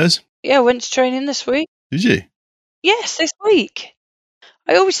season, Shez? Yeah, I went to training this week. Did you? Yes, this week.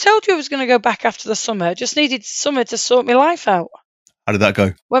 I always told you I was going to go back after the summer. I just needed summer to sort my life out. How did that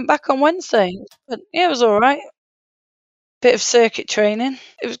go? Went back on Wednesday. But yeah, it was all right. Bit of circuit training.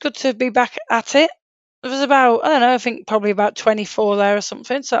 It was good to be back at it. There was about, I don't know, I think probably about 24 there or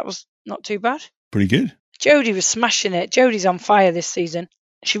something. So that was not too bad. Pretty good. Jodie was smashing it. Jodie's on fire this season.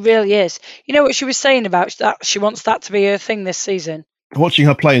 She really is. You know what she was saying about that? She wants that to be her thing this season. Watching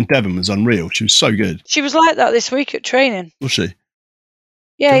her play in Devon was unreal. She was so good. She was like that this week at training. Was she?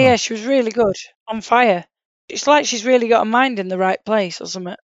 Yeah, yeah, she was really good. On fire. It's like she's really got her mind in the right place or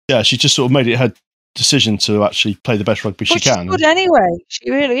something. Yeah, she just sort of made it her decision to actually play the best rugby she can. She's good anyway.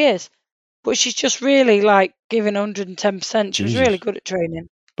 She really is. But she's just really like giving 110%. She was really good at training.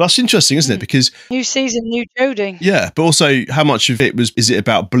 But that's interesting, isn't it? Because new season, new Jodie. Yeah, but also how much of it is it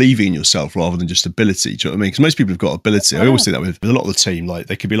about believing in yourself rather than just ability? Do you know what I mean? Because most people have got ability. I always think that with a lot of the team, like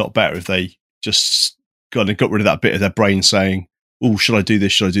they could be a lot better if they just got rid of that bit of their brain saying, "Oh, should I do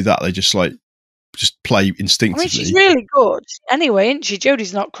this? Should I do that?" They just play instinctively. I mean, she's really good anyway, isn't she?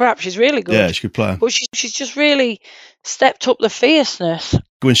 Jodie's not crap. She's really good. Yeah, she's a good player. But she's just really stepped up the fierceness.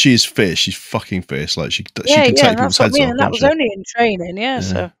 When she is fierce, she's fucking fierce. Like she can take people's heads off. And that was only in training,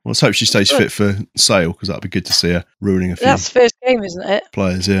 So well, let's hope she stays fit for Sale because that'd be good to see her ruining a few. That's the first game, isn't it?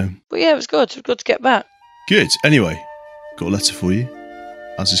 Players, yeah. But yeah, it was good. It was good to get back. Good. Anyway, got a letter for you,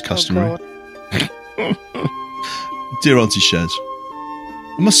 as is customary. Dear Auntie Shez,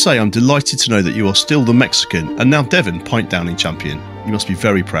 I must say I'm delighted to know that you are still the Mexican and now Devon pint downing champion. You must be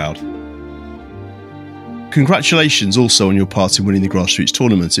very proud. Congratulations also on your part in winning the grassroots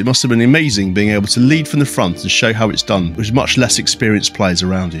tournament. It must have been amazing being able to lead from the front and show how it's done with much less experienced players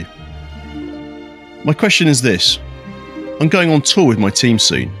around you. My question is this. I'm going on tour with my team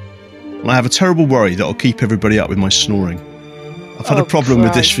soon, and I have a terrible worry that I'll keep everybody up with my snoring. I've had a problem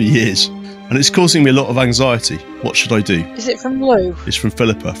with this for years, and it's causing me a lot of anxiety. What should I do? Is it from Lou? It's from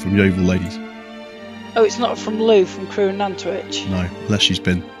Philippa from Yeovil Ladies. Oh, it's not from Lou from Crewe and Nantwich. No, unless she's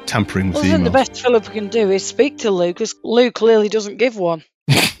been tampering with Well, the then emails. the best Philippa can do is speak to Lou, because Lou clearly doesn't give one.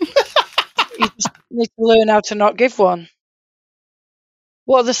 You just need to learn how to not give one.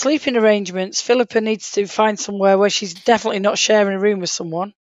 What are the sleeping arrangements? Philippa needs to find somewhere where she's definitely not sharing a room with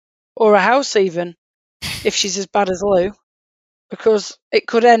someone, or a house even, if she's as bad as Lou, because it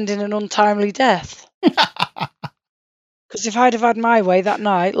could end in an untimely death. Because if I'd have had my way that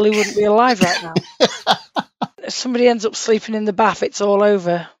night, Lou wouldn't be alive right now. If somebody ends up sleeping in the bath, it's all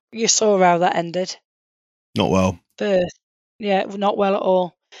over. You saw how that ended. Not well. Birth. Yeah, not well at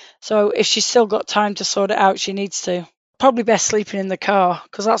all. So if she's still got time to sort it out, she needs to. Probably best sleeping in the car,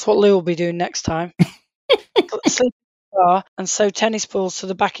 because that's what Lou will be doing next time. Sleep in the car and sew tennis balls to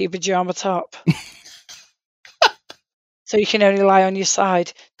the back of your pyjama top. So you can only lie on your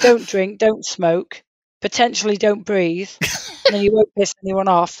side. Don't drink, don't smoke, potentially don't breathe, and then you won't piss anyone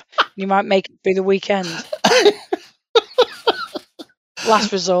off. You might make it through the weekend.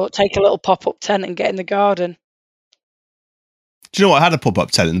 Last resort, take a little pop-up tent and get in the garden. Do you know what? I had a pop-up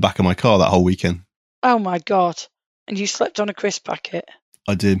tent in the back of my car that whole weekend. Oh my God. And you slept on a crisp packet.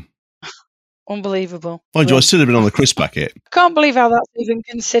 I did. Unbelievable. Mind you, I still have been on the crisp packet. I can't believe how that's even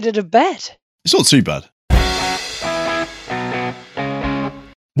considered a bed. It's not too bad.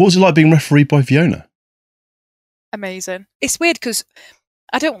 What was it like being refereed by Fiona? Amazing. It's weird because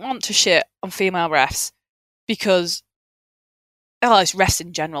I don't want to shit on female refs because, well, it's refs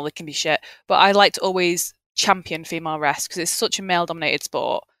in general, they can be shit, but I like to always champion female refs because it's such a male-dominated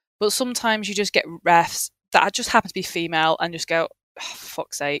sport. But sometimes you just get refs that just happen to be female and just go, oh, for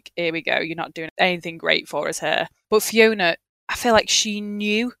fuck's sake, here we go, you're not doing anything great for us here. But Fiona, I feel like she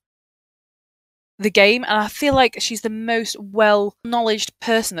knew the game, and I feel like she's the most well-knowledged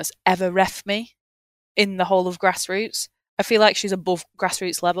person that's ever ref me in the whole of grassroots. I feel like she's above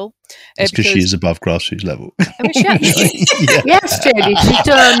grassroots level. It's because she is above grassroots level. I mean, she actually, Yeah. Yes, Jodie, she's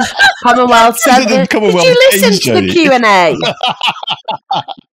done Commonwealth She's done 7. Commonwealth Did you listen Games, to the Jodie. Q&A?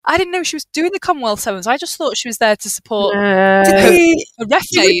 I didn't know she was doing the Commonwealth Sevens. I just thought she was there to support No. Did they- a ref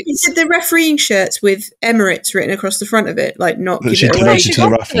You mates. did the refereeing shirts with Emirates written across the front of it, like not That give she it away. donated to the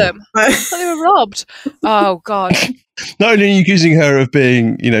robbed raffle. them. I thought they were robbed. Oh God. Not only are you accusing her of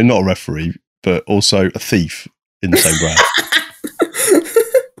being, not a referee, but also a thief in the same breath.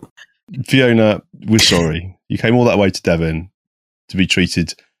 Fiona, we're sorry. You came all that way to Devon to be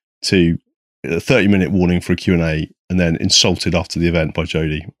treated to a 30-minute warning for a Q&A and then insulted after the event by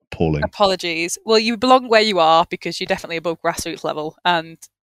Jodie. Appalling. Apologies. Well, you belong where you are because you're definitely above grassroots level, and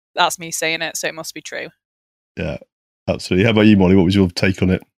that's me saying it, so it must be true. Yeah, absolutely. How about you, Molly? What was your take on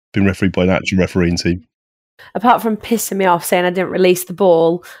it? Being refereed by an actual refereeing team? Apart from pissing me off saying I didn't release the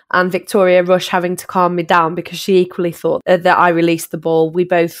ball and Victoria Rush having to calm me down because she equally thought that I released the ball, we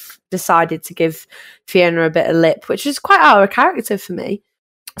both decided to give Fiona a bit of lip, which is quite out of character for me.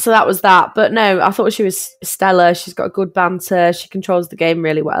 So that was that. But no, I thought she was stellar. She's got good banter. She controls the game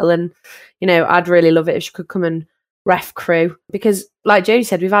really well. And, I'd really love it if she could come and ref Crewe. Because, like Jodie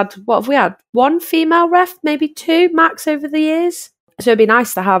said, what have we had? One female ref, maybe two max over the years. So it'd be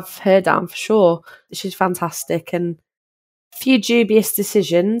nice to have her down for sure. She's fantastic. And a few dubious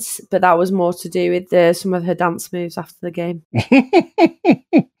decisions, but that was more to do with some of her dance moves after the game.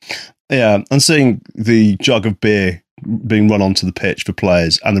 Yeah, and seeing the jug of beer being run onto the pitch for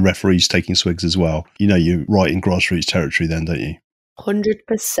players and the referees taking swigs as well. You're right in grassroots territory then, don't you?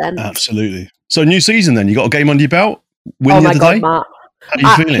 100%. Absolutely. So new season then, you got a game under your belt? Win Oh the my other God, day? Matt. How are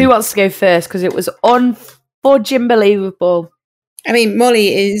you feeling? Who wants to go first? Because it was unbelievable. I mean,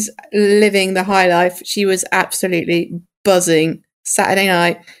 Molly is living the high life. She was absolutely buzzing. Saturday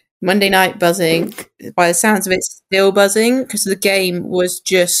night, Monday night buzzing. By the sounds of it, still buzzing because the game was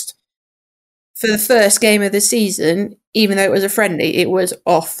just, for the first game of the season, even though it was a friendly, it was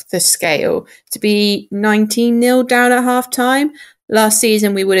off the scale. To be 19-0 down at half-time, last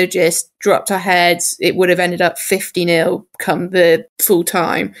season we would have just dropped our heads. It would have ended up 50-0 come the full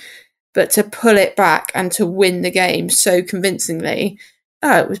time. But to pull it back and to win the game so convincingly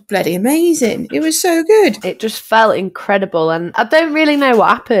Oh, it was bloody amazing. It was so good. It just felt incredible, and I don't really know what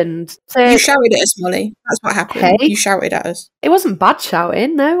happened. So You shouted at us, Molly. That's what happened. Hey? You shouted at us. it wasn't bad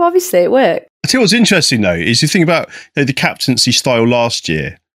shouting, no, obviously it worked. I tell you what's interesting though is you think about the captaincy style last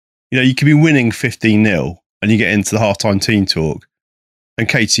year. You could be winning 15-0 and you get into the halftime team talk, and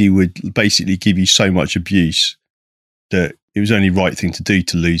Katie would basically give you so much abuse that it was the only right thing to do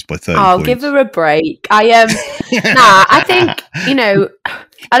to lose by 30 I'll points. give her a break. I think,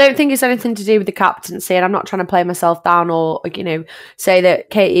 I don't think it's anything to do with the captaincy, and I'm not trying to play myself down or, say that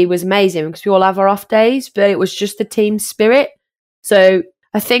Katie was amazing, because we all have our off days, but it was just the team spirit. So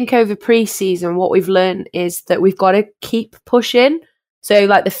I think over pre-season, what we've learned is that we've got to keep pushing. So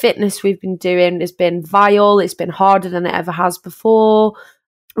like the fitness we've been doing has been vile. It's been harder than it ever has before.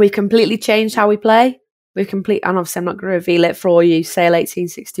 We've completely changed how we play. And obviously I'm not going to reveal it for all you Sale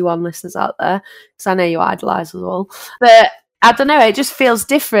 1861 listeners out there, because I know you idolise us all. But I don't know, it just feels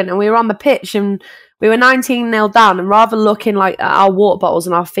different. And we were on the pitch and we were 19-0 down, and rather looking like at our water bottles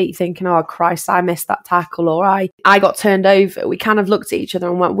and our feet thinking, oh Christ, I missed that tackle, or I got turned over, we kind of looked at each other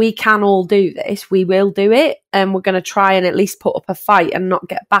and went, we can all do this, we will do it, and we're going to try and at least put up a fight and not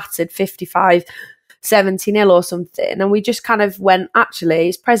get battered 55-70-0 or something. And we just kind of went, actually,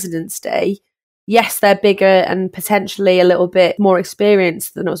 it's President's Day. Yes, they're bigger and potentially a little bit more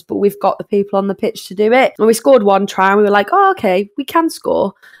experienced than us, but we've got the people on the pitch to do it. And we scored one try and we were like, oh, okay, we can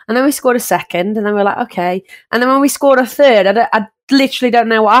score. And then we scored a second and then we were like, okay. And then when we scored a third, I literally don't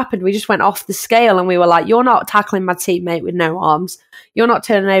know what happened. We just went off the scale and we were like, you're not tackling my teammate with no arms. You're not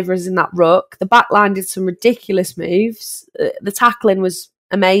turning over us in that ruck. The back line did some ridiculous moves. The tackling was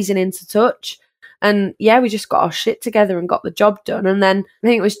amazing into touch. And yeah, we just got our shit together and got the job done. And then I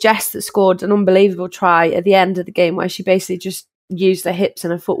think it was Jess that scored an unbelievable try at the end of the game, where she basically just used her hips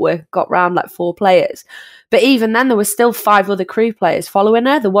and her footwork, got round like 4 players. But even then, there were still 5 other Crew players following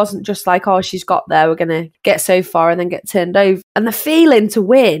her. There wasn't just like, oh, she's got there, we're going to get so far and then get turned over. And the feeling to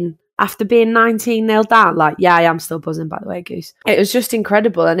win after being 19-0 down, like, yeah, I am still buzzing, by the way, Goose. It was just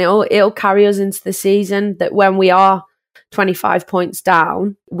incredible. And it'll carry us into the season, that when we are 25 points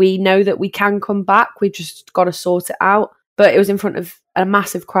down, we know that we can come back. We've just got to sort it out. But it was in front of a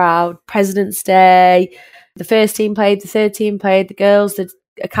massive crowd. President's Day, the first team played, the third team played, the girls, the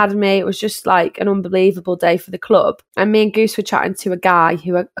academy. It was just like an unbelievable day for the club. And me and Goose were chatting to a guy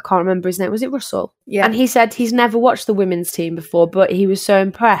who I can't remember his name. Was it Russell? Yeah. And he said he's never watched the women's team before, but he was so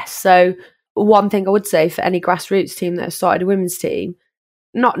impressed. So one thing I would say for any grassroots team that has started a women's team,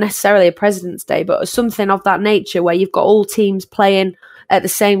 not necessarily a President's Day, but something of that nature where you've got all teams playing at the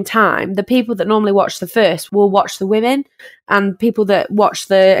same time, the people that normally watch the first will watch the women, and people that watch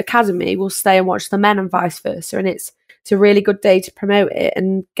the academy will stay and watch the men, and vice versa. And it's a really good day to promote it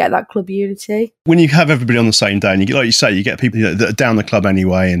and get that club unity. When you have everybody on the same day, and you get, like you say, you get people that are down the club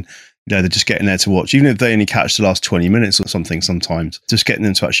anyway, and they're just getting there to watch, even if they only catch the last 20 minutes or something. Sometimes just getting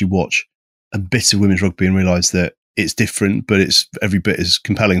them to actually watch a bit of women's rugby and realise that it's different, but it's every bit as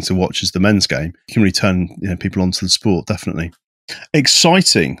compelling to watch as the men's game. You can really turn people onto the sport, definitely.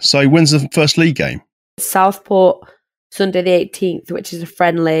 Exciting. So when's the first league game? Southport, Sunday the 18th, which is a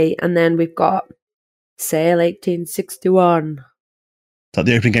friendly, and then we've got Sale 1861. Is that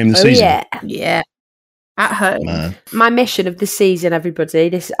the opening game of the season? Yeah. At home. Man. My mission of the season, everybody,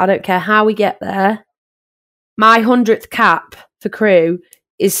 this, I don't care how we get there, my 100th cap for Crew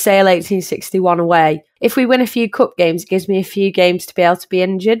is Sale 1861 away. If we win a few cup games, it gives me a few games to be able to be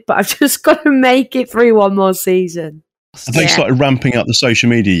injured, but I've just got to make it through one more season. Have they started ramping up the social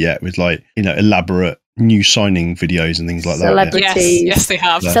media yet with elaborate new signing videos and things like Celebrities. that? Yes, they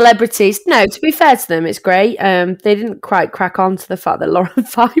have. Yeah. Celebrities. No, to be fair to them, it's great. They didn't quite crack on to the fact that Lauren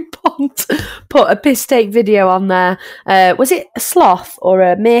Vipont put a piss take video on there. Was it a sloth or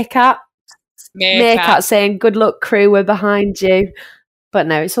a meerkat? Meerkat saying, "Good luck, Crew, we're behind you." But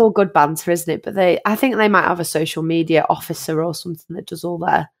no, it's all good banter, isn't it? But I think they might have a social media officer or something that does all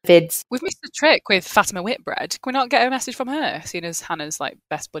their vids. We've missed the trick with Fatima Whitbread. Can we not get a message from her, seeing as Hannah's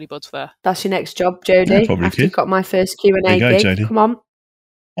best buddy buds for? That's your next job, Jodie. Yeah, after you've got my first Q&A gig. Jodie. Come on.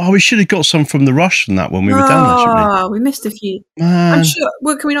 Oh, we should have got some from the Rush from that when we were down there, shouldn't we? Oh, we missed a few. Man. I'm sure.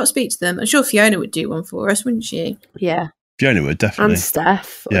 Well, can we not speak to them? I'm sure Fiona would do one for us, wouldn't she? Yeah. Fiona would, definitely. And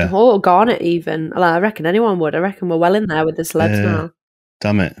Steph. Yeah. Or Garnet even. I reckon anyone would. I reckon we're well in there with the celebs now.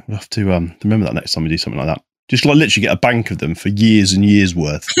 Damn it. We'll have to remember that next time we do something like that. Just literally get a bank of them for years and years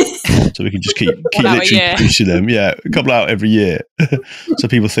worth. So we can just keep literally pushing them. Yeah, a couple out every year. So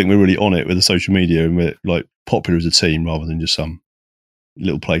people think we're really on it with the social media and we're popular as a team rather than just some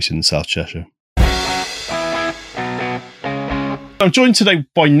little place in South Cheshire. I'm joined today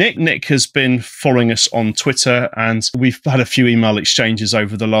by Nick. Nick has been following us on Twitter, and we've had a few email exchanges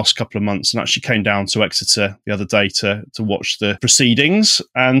over the last couple of months, and actually came down to Exeter the other day to watch the proceedings.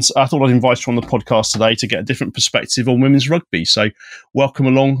 And I thought I'd invite you on the podcast today to get a different perspective on women's rugby. So welcome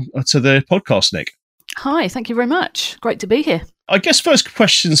along to the podcast, Nick. Hi, thank you very much. Great to be here. I guess first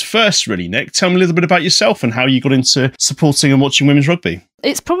questions first, really, Nick. Tell me a little bit about yourself and how you got into supporting and watching women's rugby.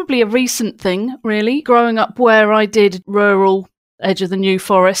 It's probably a recent thing, really. Growing up where I did, rural, edge of the New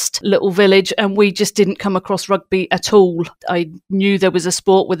Forest, little village, and we just didn't come across rugby at all. I knew there was a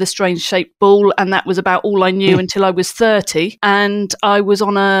sport with a strange shaped ball, and that was about all I knew until I was 30. And I was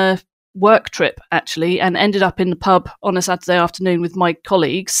on a work trip, actually, and ended up in the pub on a Saturday afternoon with my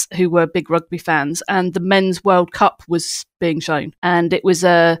colleagues who were big rugby fans, and the Men's World Cup was being shown, and it was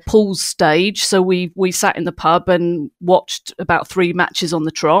a pools stage, so we sat in the pub and watched about 3 matches on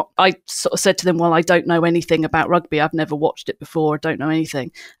the trot. I sort of said to them, well, I don't know anything about rugby, I've never watched it before, I don't know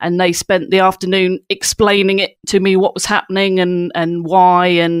anything, and they spent the afternoon explaining it to me, what was happening and why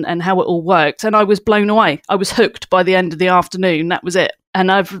and how it all worked, and I was blown away. I was hooked by the end of the afternoon. That was it. And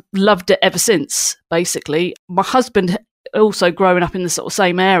I've loved it ever since, basically. My husband, also growing up in the sort of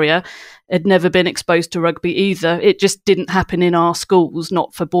same area, had never been exposed to rugby either. It just didn't happen in our schools,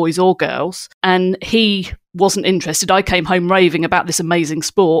 not for boys or girls. And he wasn't interested. I came home raving about this amazing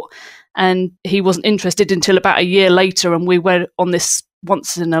sport, and he wasn't interested until about a year later, and we were on this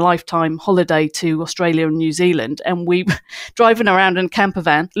once-in-a-lifetime holiday to Australia and New Zealand, and we were driving around in a camper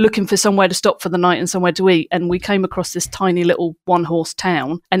van looking for somewhere to stop for the night and somewhere to eat, and we came across this tiny little one-horse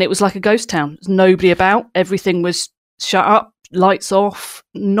town, and it was like a ghost town. There's nobody about. Everything was shut up, lights off,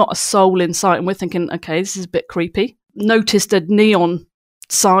 not a soul in sight, and we're thinking, okay, this is a bit creepy. Noticed a neon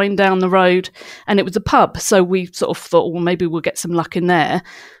sign down the road, and it was a pub, so we sort of thought, well, maybe we'll get some luck in there.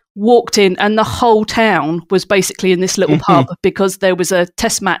 Walked in, and the whole town was basically in this little pub because there was a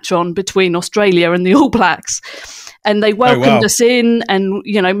test match on between Australia and the All Blacks, and they welcomed us in and,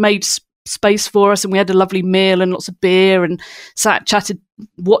 you know, made space for us, and we had a lovely meal and lots of beer and sat, chatted,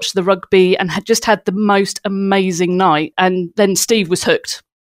 watched the rugby, and had just had the most amazing night. And then Steve was hooked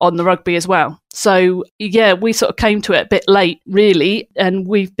on the rugby as well. So yeah, we sort of came to it a bit late, really, and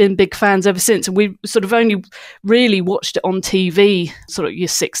we've been big fans ever since. And we sort of only really watched it on TV, sort of your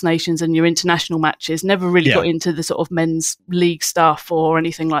Six Nations and your international matches, never really got into the sort of men's league stuff or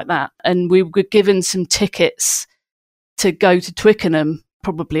anything like that. And we were given some tickets to go to Twickenham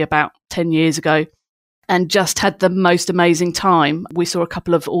probably about 10 years ago, and just had the most amazing time. We saw a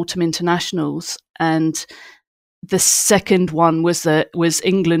couple of autumn internationals, and the second one was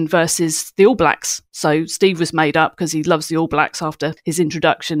England versus the All Blacks. So Steve was made up because he loves the All Blacks after his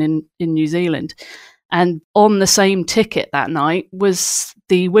introduction in New Zealand. And on the same ticket that night was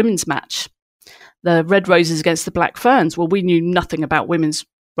the women's match, the Red Roses against the Black Ferns. Well, we knew nothing about women's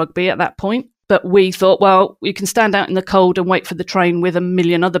rugby at that point, but we thought, well, we can stand out in the cold and wait for the train with a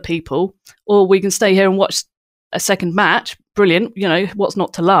million other people, or we can stay here and watch a second match. Brilliant, you know, what's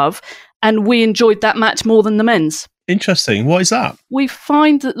not to love? And we enjoyed that match more than the men's. Interesting. What is that? We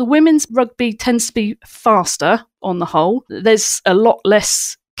find that the women's rugby tends to be faster on the whole. There's a lot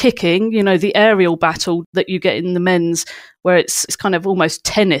less kicking, you know, the aerial battle that you get in the men's, where it's kind of almost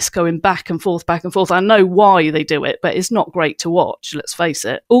tennis going back and forth, back and forth. I know why they do it, but it's not great to watch, let's face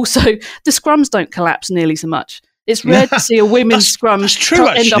it. Also, the scrums don't collapse nearly so much. It's rare to see a women's scrum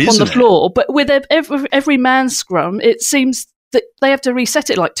end up on the floor, but with every man's scrum, it seems that they have to reset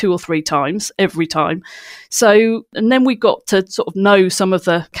it like 2 or 3 times every time. So, and then we got to sort of know some of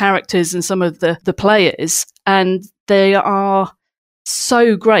the characters and some of the players, and they are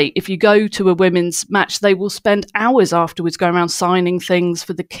so great. If you go to a women's match, they will spend hours afterwards going around signing things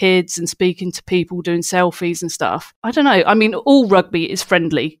for the kids and speaking to people, doing selfies and stuff. I don't know. I mean, all rugby is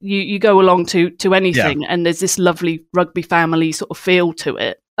friendly. You go along to anything, and there's this lovely rugby family sort of feel to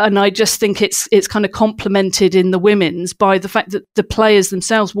it. And I just think it's kind of complemented in the women's by the fact that the players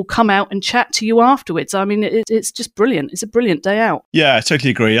themselves will come out and chat to you afterwards. I mean, it's just brilliant. It's a brilliant day out. Yeah, I totally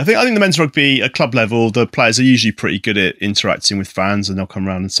agree. I think the men's rugby at club level, the players are usually pretty good at interacting with fans, and they'll come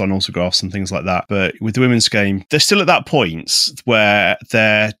around and sign autographs and things like that. But with the women's game, they're still at that point where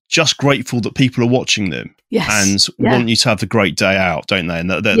they're just grateful that people are watching them. Yes, and want you to have the great day out, don't they?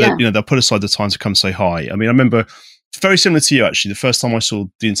 And they'll put aside the time to come say hi. I mean, I remember, very similar to you, actually, the first time I saw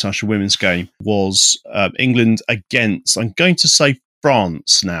the international women's game was England against, I'm going to say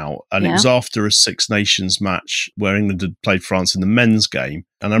France now, and it was after a Six Nations match where England had played France in the men's game.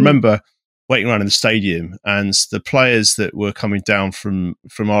 And I remember waiting around in the stadium, and the players that were coming down from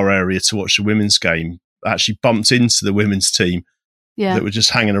our area to watch the women's game actually bumped into the women's team that were just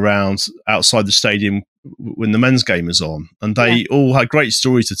hanging around outside the stadium when the men's game was on. And they all had great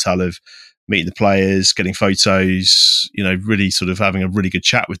stories to tell of meeting the players, getting photos, really sort of having a really good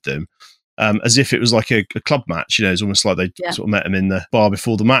chat with them. As if it was like a club match, it's almost like they sort of met them in the bar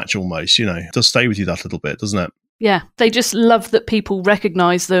before the match almost, It does stay with you that little bit, doesn't it? Yeah, they just love that people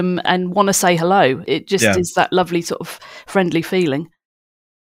recognise them and want to say hello. It just is that lovely sort of friendly feeling.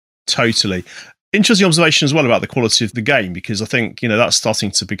 Totally. Interesting observation as well about the quality of the game, because I think, that's starting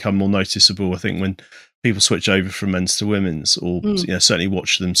to become more noticeable. I think when people switch over from men's to women's, or certainly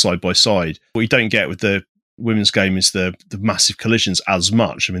watch them side by side. What you don't get with the women's game is the massive collisions as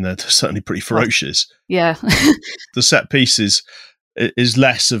much. I mean, they're certainly pretty ferocious. Yeah. The set pieces is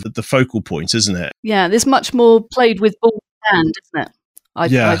less of the focal point, isn't it? Yeah, there's much more played with ball hand, isn't it?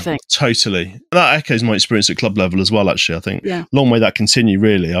 I think. Totally. That echoes my experience at club level as well, actually. I think long may that continue,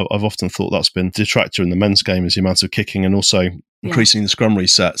 really. I've often thought that's been a detractor in the men's game, is the amount of kicking and also increasing the scrum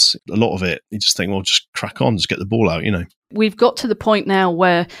resets. A lot of it, you just think, well, just crack on, just get the ball out, We've got to the point now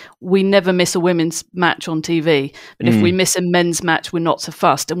where we never miss a women's match on TV. But if we miss a men's match, we're not so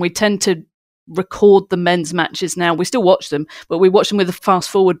fussed. And we tend to record the men's matches now. We still watch them, but we watch them with a fast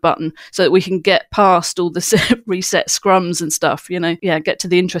forward button so that we can get past all the reset scrums and stuff, get to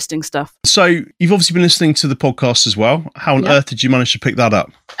the interesting stuff. So you've obviously been listening to the podcast as well. How on earth did you manage to pick that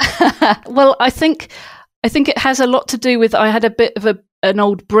up? Well, I think it has a lot to do with, I had a bit of an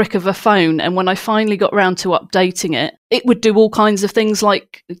old brick of a phone, and when I finally got around to updating it, it would do all kinds of things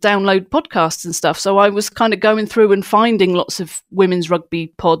like download podcasts and stuff. So I was kind of going through and finding lots of women's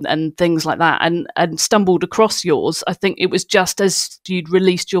rugby pod and things like that, and stumbled across yours. I think it was just as you'd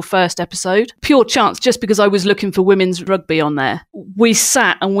released your first episode. Pure chance, just because I was looking for women's rugby on there. We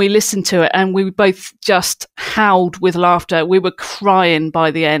sat and we listened to it, and we both just howled with laughter. We were crying by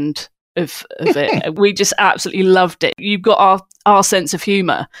the end of it. We just absolutely loved it. You've got our sense of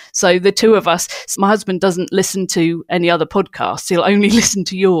humour. So the two of us, my husband doesn't listen to any other podcasts. He'll only listen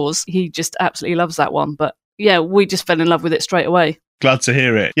to yours. He just absolutely loves that one. But yeah, we just fell in love with it straight away. Glad to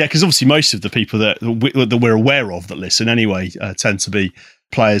hear it. Yeah, because obviously most of the people that we're aware of that listen anyway tend to be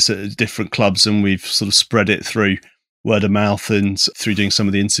players at different clubs, and we've sort of spread it through word of mouth and through doing some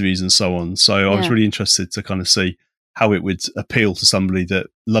of the interviews and so on. So I was really interested to kind of see how it would appeal to somebody that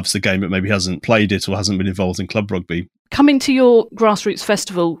loves the game but maybe hasn't played it or hasn't been involved in club rugby. Coming to your grassroots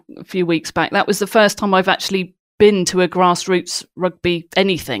festival a few weeks back, that was the first time I've actually been to a grassroots rugby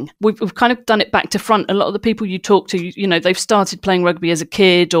anything. We've kind of done it back to front. A lot of the people you talk to, they've started playing rugby as a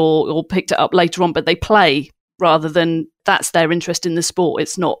kid or picked it up later on, but they play rather than that's their interest in the sport.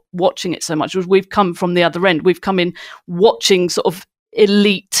 It's not watching it so much. We've come from the other end. We've come in watching sort of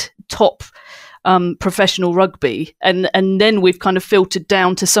elite top professional rugby, and then we've kind of filtered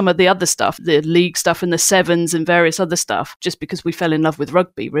down to some of the other stuff, the league stuff and the sevens and various other stuff, just because we fell in love with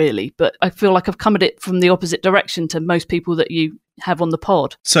rugby, really. But I feel like I've come at it from the opposite direction to most people that you have on the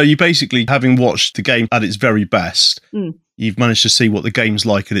pod. So you basically, having watched the game at its very best, you've managed to see what the game's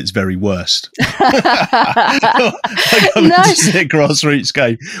like at its very worst. Like to see a grassroots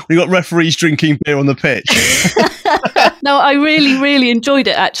game. We got referees drinking beer on the pitch. No, I really, really enjoyed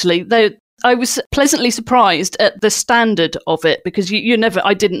it, actually. I was pleasantly surprised at the standard of it, because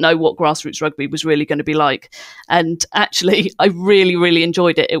I didn't know what grassroots rugby was really going to be like. And actually, I really, really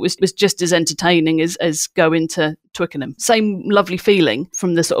enjoyed it. It was just as entertaining as going to Twickenham. Same lovely feeling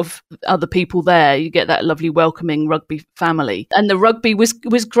from the sort of other people there. You get that lovely welcoming rugby family. And the rugby was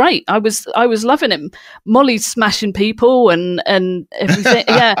great. I was loving it. Molly's smashing people and everything.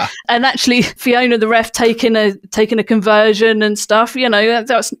 Yeah. And actually Fiona, the ref, taking a conversion and stuff,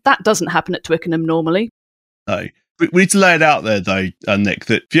 that doesn't happen at Twickenham normally. No. We need to lay it out there, though, Nick,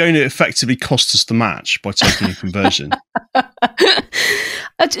 that Fiona effectively cost us the match by taking a conversion.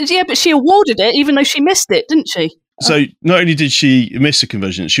 Yeah, but she awarded it, even though she missed it, didn't she? So not only did she miss a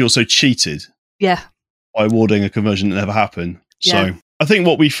conversion, she also cheated. Yeah. By awarding a conversion that never happened. Yeah. So I think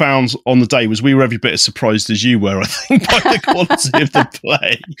what we found on the day was we were every bit as surprised as you were, I think, by the quality of the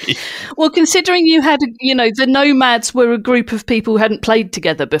play. Well, considering you had, the Nomads were a group of people who hadn't played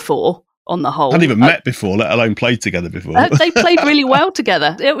together before, on the whole. Hadn't even met before, let alone played together before. They played really well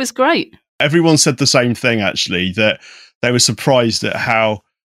together. It was great. Everyone said the same thing, actually, that they were surprised at how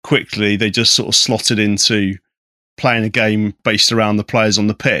quickly they just sort of slotted into playing a game based around the players on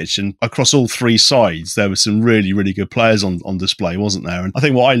the pitch. And across all three sides, there were some really, really good players on display, wasn't there? And I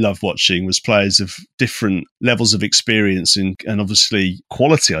think what I loved watching was players of different levels of experience and obviously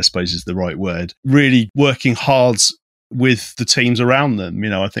quality, I suppose is the right word, really working hard with the teams around them.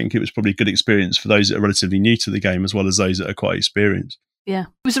 I think it was probably a good experience for those that are relatively new to the game as well as those that are quite experienced. Yeah.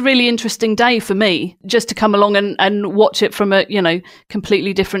 It was a really interesting day for me just to come along and watch it from a,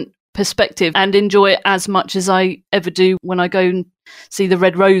 completely different perspective and enjoy it as much as I ever do when I go and see the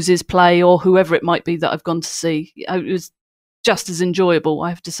Red Roses play or whoever it might be that I've gone to see. It was just as enjoyable, I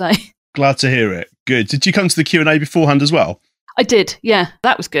have to say. Glad to hear it. Good. Did you come to the Q&A beforehand as well? I did, yeah.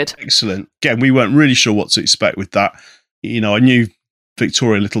 That was good. Excellent. Again, we weren't really sure what to expect with that. I knew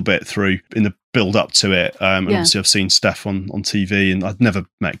Victoria a little bit through in the build up to it. And obviously I've seen Steph on TV, and I'd never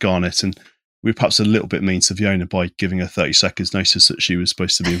met Garnet, and we were perhaps a little bit mean to Fiona by giving her 30 seconds notice that she was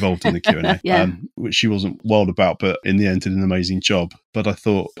supposed to be involved in the Q&A, which she wasn't wild about, but in the end did an amazing job. But I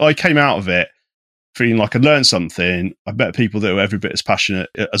thought I came out of it feeling like I'd learned something. I met people that were every bit as passionate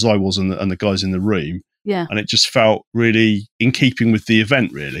as I was and the guys in the room. Yeah. And it just felt really in keeping with the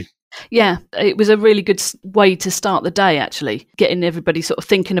event, really. Yeah, it was a really good way to start the day, actually, getting everybody sort of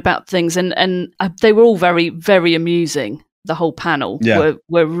thinking about things. And they were all very, very amusing. The whole panel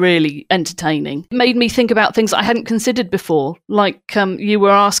were really entertaining. It made me think about things I hadn't considered before, like you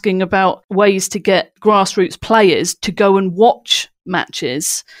were asking about ways to get grassroots players to go and watch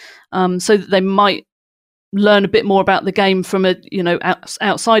matches so that they might learn a bit more about the game from a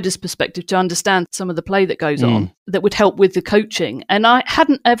outsider's perspective, to understand some of the play that goes on that would help with the coaching. And it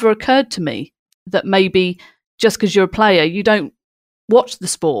hadn't ever occurred to me that maybe just because you're a player you don't watch the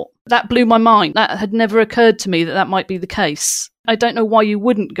sport. That blew my mind. That had never occurred to me that might be the case. I don't know why you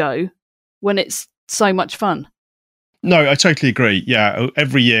wouldn't go when it's so much fun. No, I totally agree. Yeah,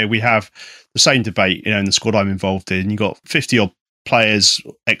 every year we have the same debate, in the squad I'm involved in. You've got 50 odd players,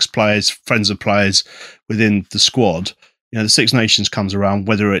 ex-players, friends of players within the squad. The Six Nations comes around,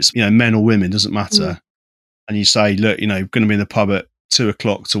 whether it's men or women, doesn't matter. And you say, look, going to be in the pub at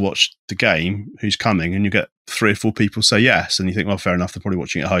 2:00 to watch the game, who's coming? And you get 3 or 4 people say yes, and you think, well, fair enough, they're probably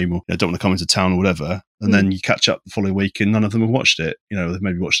watching at home, or don't want to come into town or whatever. And then you catch up the following week and none of them have watched it. They've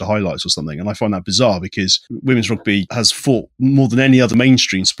maybe watched the highlights or something. And I find that bizarre, because women's rugby has fought more than any other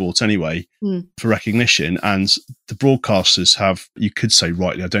mainstream sport anyway for recognition. And the broadcasters have, you could say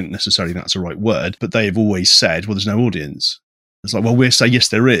rightly, I don't necessarily think that's the right word, but they have always said, well, there's no audience. It's like, well, we'll say, yes,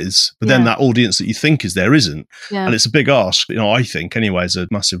 there is. But then that audience that you think is there isn't. Yeah. And it's a big ask, I think, anyway, as a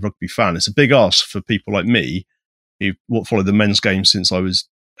massive rugby fan, it's a big ask for people like me who followed the men's game since I was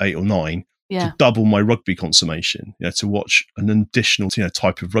 8 or 9 to double my rugby consummation, to watch an additional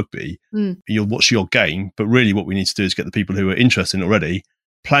type of rugby. You'll watch your game, but really what we need to do is get the people who are interested in it already,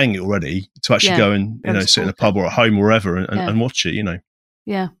 playing it already, to actually go and sit in a pub or at home or wherever and watch it,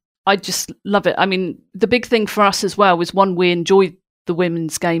 Yeah. I just love it. I mean, the big thing for us as well was, one, we enjoyed the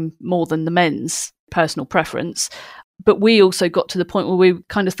women's game more than the men's, personal preference. But we also got to the point where we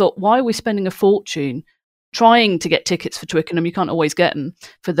kind of thought, why are we spending a fortune trying to get tickets for Twickenham? You can't always get them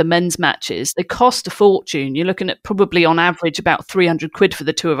for the men's matches. They cost a fortune. You're looking at probably on average about 300 quid for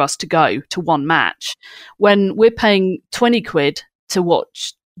the two of us to go to one match, when we're paying 20 quid to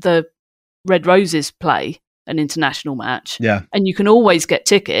watch the Red Roses play an international match. Yeah. And you can always get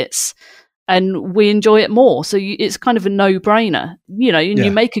tickets, and we enjoy it more. So it's kind of a no-brainer, and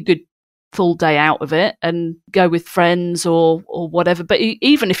you make a good full day out of it and go with friends or whatever. But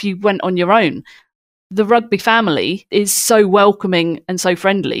even if you went on your own, the rugby family is so welcoming and so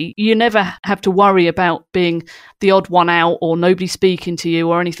friendly. You never have to worry about being the odd one out or nobody speaking to you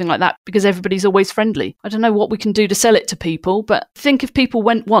or anything like that, because everybody's always friendly. I don't know what we can do to sell it to people, but think if people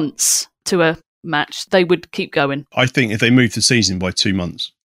went once to a match, they would keep going. I think if they moved the season by 2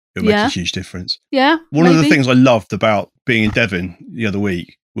 months, it would make a huge difference. Yeah. One of the things I loved about being in Devon the other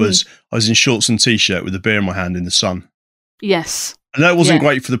week was I was in shorts and t-shirt with a beer in my hand in the sun. Yes. I know it wasn't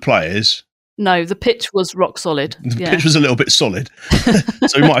great for the players. No, the pitch was rock solid. The pitch was a little bit solid.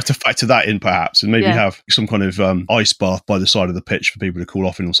 So we might have to factor that in perhaps, and maybe have some kind of ice bath by the side of the pitch for people to cool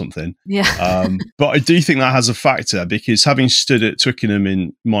off in or something. Yeah. But I do think that has a factor, because having stood at Twickenham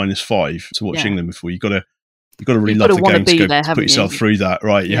in -5 to watch England before, you've got to really love the game to go put yourself through that.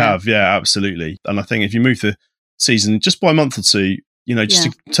 Right, you have. Yeah, absolutely. And I think if you move the season just by a month or two, just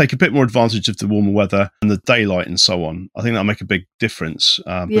to take a bit more advantage of the warmer weather and the daylight and so on, I think that'll make a big difference.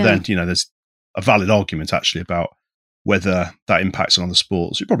 But then, there's a valid argument actually about whether that impacts on other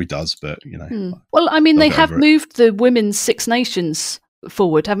sports. It probably does, but Well, I mean, they have moved the women's Six Nations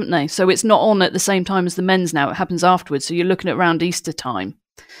forward, haven't they? So it's not on at the same time as the men's now. It happens afterwards. So you're looking at around Easter time.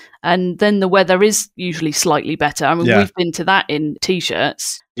 And then the weather is usually slightly better. I mean, we've been to that in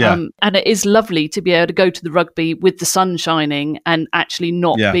t-shirts. And it is lovely to be able to go to the rugby with the sun shining and actually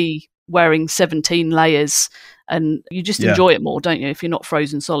not be wearing 17 layers. And you just enjoy it more, don't you, if you're not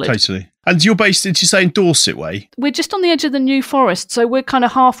frozen solid? Totally. And you're based, did you say, in Dorset way? We're just on the edge of the New Forest, so we're kind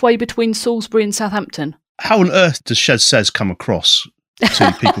of halfway between Salisbury and Southampton. How on earth does Shed Says come across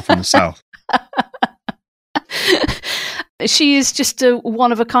to people from the south. She is just a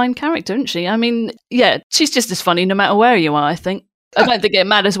one-of-a-kind character, isn't she? I mean, yeah, she's just as funny no matter where you are, I think. I don't think it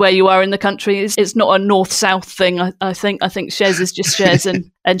matters where you are in the country. It's not a north-south thing, I think. I think Shez is just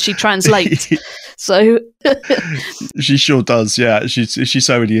Shez, and she translates. So she sure does, yeah. She's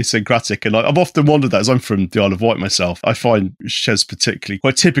so idiosyncratic. And I've often wondered that, as I'm from the Isle of Wight myself. I find Shez particularly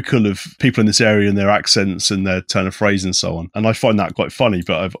quite typical of people in this area and their accents and their turn of phrase and so on. And I find that quite funny,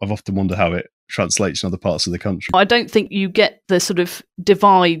 but I've often wondered how it translates in other parts of the country. I don't think you get the sort of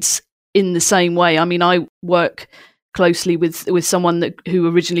divides in the same way. I mean, I work closely with someone who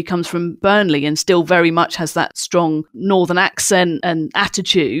originally comes from Burnley and still very much has that strong northern accent and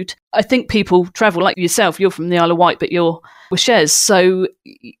attitude. I think people travel like yourself. You're from the Isle of Wight, but you're with Shez. So,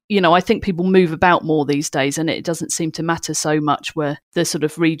 you know, I think people move about more these days, and it doesn't seem to matter so much where the sort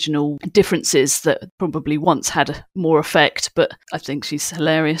of regional differences that probably once had more effect. But I think she's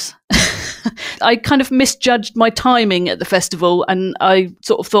hilarious. I kind of misjudged my timing at the festival, and I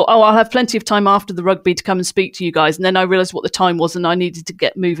sort of thought, I'll have plenty of time after the rugby to come and speak to you guys. And then I realised what the time was, and I needed to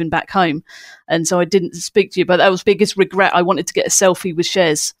get moving back home. And so I didn't speak to you, but that was biggest regret. I wanted to get a selfie with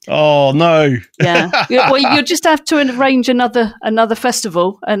Shez. Oh, no. Yeah. Well, you'll just have to arrange another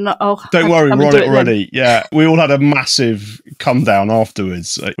festival, and don't worry, we're on it already. Yeah, we all had a massive come down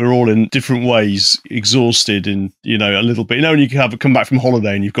afterwards. We're all in different ways exhausted, and a little bit. When you come back from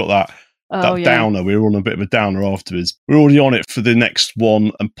holiday and you've got that downer. We were on a bit of a downer afterwards. We're already on it for the next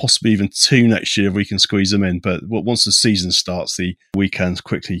one and possibly even two next year if we can squeeze them in. But once the season starts, the weekends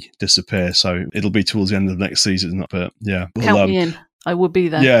quickly disappear. So it'll be towards the end of next season. But yeah, count me in. I will be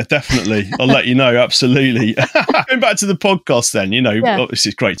there. Yeah, definitely. I'll let you know. Absolutely. Going back to the podcast then,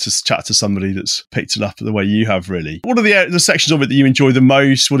 obviously it's great to chat to somebody that's picked it up the way you have, really. What are the sections of it that you enjoy the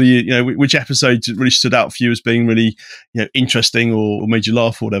most? What are which episode really stood out for you as being really, interesting or made you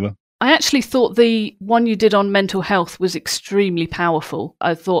laugh or whatever? I actually thought the one you did on mental health was extremely powerful.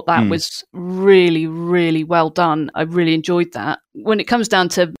 I thought that was really, really well done. I really enjoyed that. When it comes down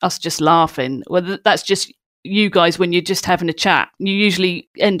to us just laughing, well, that's just you guys when you're just having a chat. You usually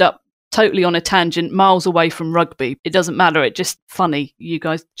end up totally on a tangent, miles away from rugby. It doesn't matter. It's just funny. You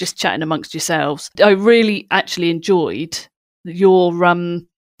guys just chatting amongst yourselves. I really actually enjoyed your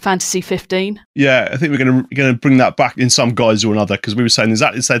Fantasy 15. Yeah, I think we're going to bring that back in some guise or another, because we were saying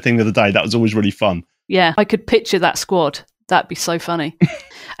exactly the same thing the other day. That was always really fun. Yeah, I could picture that squad. That'd be so funny.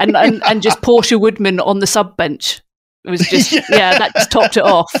 and just Portia Woodman on the sub bench. It was just that just topped it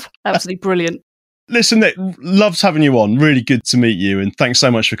off. Absolutely brilliant. Listen, Nick, loves having you on. Really good to meet you. And thanks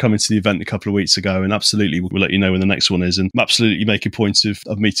so much for coming to the event a couple of weeks ago. And absolutely, we'll let you know when the next one is. And absolutely make a point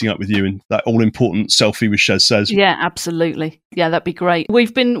of meeting up with you and that all-important selfie with Shez Says. Yeah, absolutely. Yeah, that'd be great.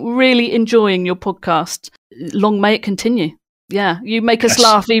 We've been really enjoying your podcast. Long may it continue. Yeah, you make us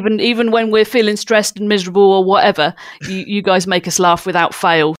laugh even when we're feeling stressed and miserable or whatever. You guys make us laugh without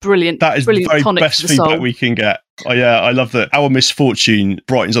fail. Brilliant. That is brilliant the very best feedback soul. We can get. Oh, yeah, I love that. Our misfortune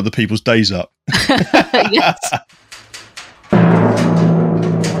brightens other people's days up. Yes.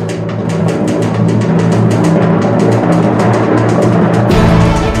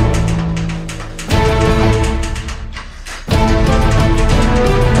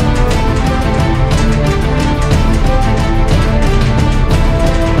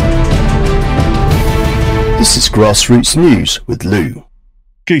 This is Grassroots News with Lou.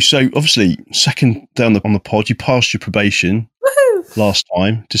 Goose, so obviously, second down on the pod, you passed your probation last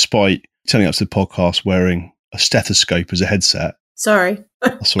time, despite turning up to the podcast wearing a stethoscope as a headset. Sorry.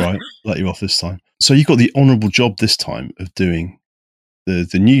 That's all right. Let you off this time. So you got the honourable job this time of doing the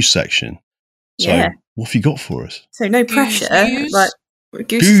news section. So what have you got for us? So no pressure.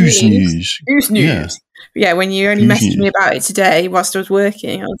 Goose news. Goose news. Yeah, when you only messaged me about it today whilst I was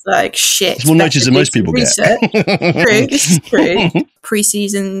working, I was like, shit. It's more notice than most people get. True, this is true.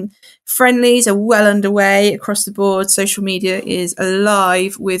 Pre-season friendlies are well underway across the board. Social media is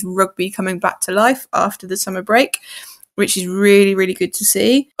alive with rugby coming back to life after the summer break, which is really, really good to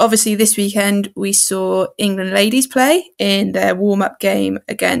see. Obviously, this weekend, we saw England ladies play in their warm-up game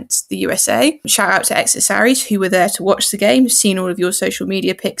against the USA. Shout out to Exeter Saris, who were there to watch the game. I've seen all of your social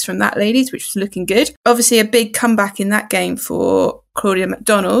media pics from that, ladies, which was looking good. Obviously, a big comeback in that game for Claudia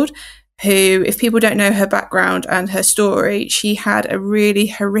MacDonald, who, if people don't know her background and her story, she had a really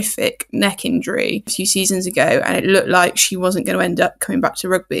horrific neck injury a few seasons ago, and it looked like she wasn't going to end up coming back to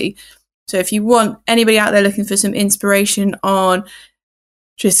rugby. So if you want anybody out there looking for some inspiration on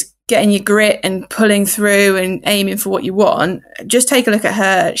just getting your grit and pulling through and aiming for what you want, just take a look at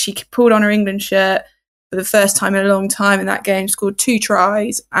her. She pulled on her England shirt for the first time in a long time in that game, scored 2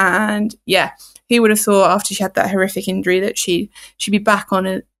 tries. And yeah, Who would have thought after she had that horrific injury that she'd be back on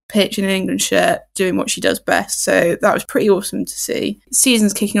a pitch in an England shirt doing what she does best. So that was pretty awesome to see.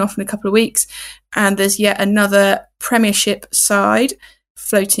 Season's kicking off in a couple of weeks, and there's yet another Premiership side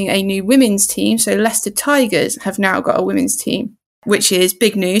floating a new women's team. So Leicester Tigers have now got a women's team, which is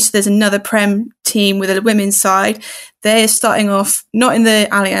big news. So there's another Prem team with a women's side. They're starting off not in the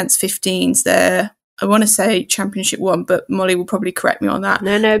Allianz 15s. They're, I want to say Championship 1, but Molly will probably correct me on that.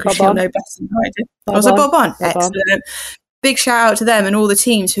 No, Bob she'll on. know better than I do. Bob Was it on. Bob on? Bob on. Excellent. Big shout out to them and all the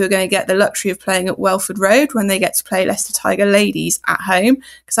teams who are going to get the luxury of playing at Welford Road when they get to play Leicester Tiger ladies at home,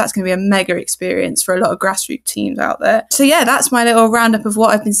 because that's going to be a mega experience for a lot of grassroots teams out there. So yeah, that's my little roundup of what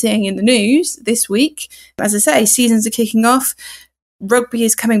I've been seeing in the news this week. As I say, seasons are kicking off. Rugby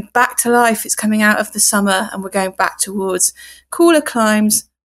is coming back to life. It's coming out of the summer and we're going back towards cooler climes,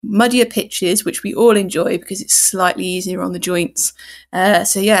 muddier pitches, which we all enjoy because it's slightly easier on the joints.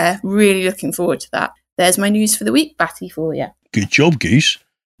 So yeah, really looking forward to that. There's my news for the week, Batty, for you. Good job, Goose.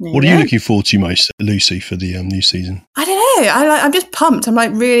 What are you looking forward to most, Lucy, for the new season? I don't know. I'm just pumped. I'm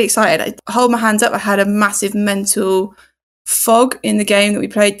like really excited. I hold my hands up. I had a massive mental fog in the game that we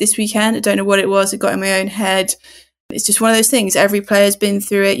played this weekend. I don't know what it was. It got in my own head. It's just one of those things. Every player's been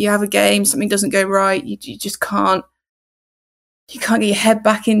through it. You have a game, something doesn't go right. You just can't. You can't get your head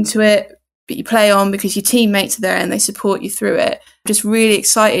back into it, but you play on because your teammates are there and they support you through it. I'm just really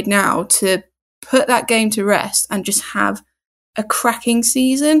excited now to put that game to rest and just have a cracking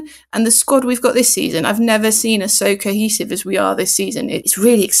season. And the squad we've got this season, I've never seen us so cohesive as we are this season. It's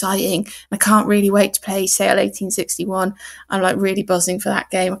really exciting. I can't really wait to play Sale 1861. I'm like really buzzing for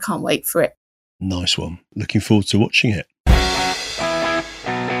that game. I can't wait for it. Nice one. Looking forward to watching it.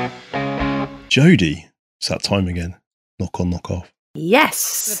 Jodie, it's that time again. Knock on, knock off.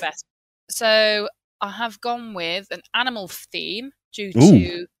 Yes. The best. So I have gone with an animal theme due Ooh.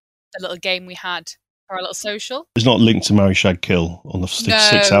 to the little game we had for our little social. It's not linked to Marry, Shag, Kill on the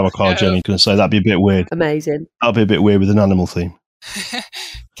 6-hour car journey. I'm going to say that'd be a bit weird. Amazing. That'd be a bit weird with an animal theme.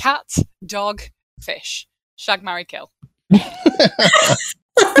 Cat, dog, fish. Shag, marry, kill.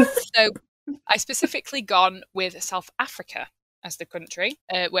 So I specifically gone with South Africa as the country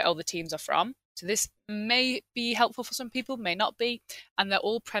where all the teams are from. So this may be helpful for some people, may not be. And they're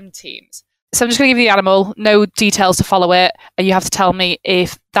all Prem teams. So I'm just going to give you the animal, no details to follow it. And you have to tell me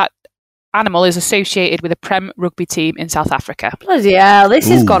if that animal is associated with a Prem rugby team in South Africa. Bloody hell, this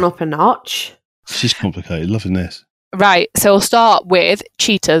has gone up a notch. This is complicated. Loving this. Right, so we'll start with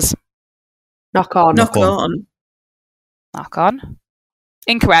cheetahs. Knock on. Knock on. Knock on.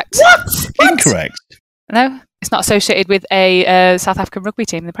 Incorrect. What? Incorrect. No, it's not associated with a South African rugby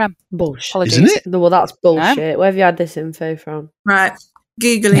team in the Prem. Bullshit. Apologies. Isn't it? Well, that's bullshit. Where have you had this info from? Right.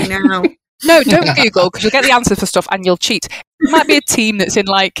 Googling now. No, don't Google because you'll get the answers for stuff and you'll cheat. It might be a team that's in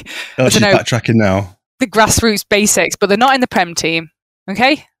like, Oh, I she's don't know, backtracking now. the grassroots basics, but they're not in the Prem team.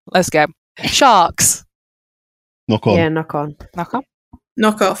 Okay, let's go. Sharks. Knock on. Yeah, knock on. Knock on.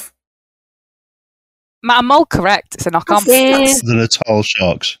 Knock off. Matt and Mole, correct. It's a knock on. The Natal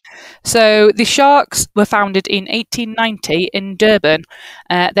Sharks. So the Sharks were founded in 1890 in Durban.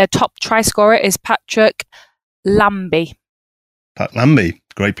 Their top try scorer is Patrick Lambie. Pat Lambie,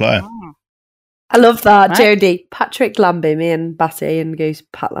 great player. Oh. I love that, Right. Jodie. Patrick Lambie, me and Batty and Goose,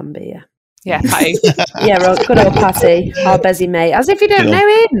 Pat Lambie, yeah. Yeah, Patty. Yeah, right, good old Patty, our Bezzy mate. As if you don't Good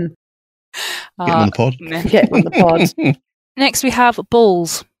know him. Get him on the pod. Nah. Get him on the pod. Next we have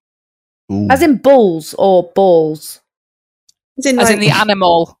bulls, Ooh. As in bulls or balls? As in, as like, in the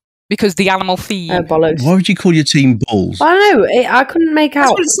animal, because the animal theme. Oh, bollocks. Why would you call your team Bulls? I don't know. I couldn't make That's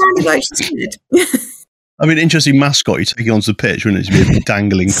out. what it sounded like she said. I mean, interesting mascot you're taking onto the pitch, wouldn't it? To be a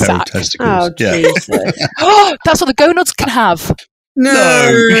dangling pair of Sack. testicles. Oh, yeah. Jesus. Oh, that's what the go-nuts can have.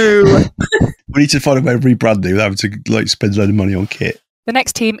 No. We need to find a way of rebranding without having to spend a load of money on kit. The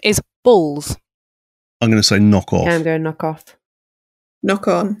next team is bulls. I'm going to say knock off. Yeah, I'm going knock off. Knock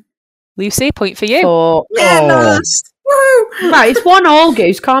on. Lucy, point for you. For... Yeah, Oh. last. Woo. Right, it's 1-1,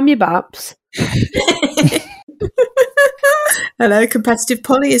 Goose. Calm your baps. Hello, competitive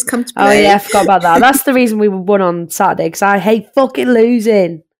Polly has come to Oh, play. yeah, I forgot about that. That's the reason we won on Saturday, because I hate fucking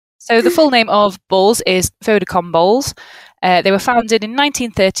losing. So the full name of Bulls is Vodacom Bulls. They were founded in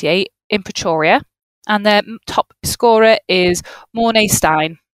 1938 in Pretoria, and their top scorer is Mornay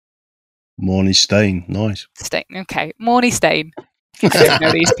Stein. Morning Stain. Nice. Okay, Mornay Stein. I don't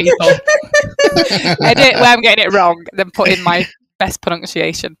know these people. Edit where I'm getting it wrong, then put in my best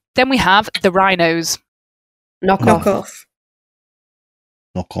pronunciation. Then we have the Rhinos. Knock Knock off. off.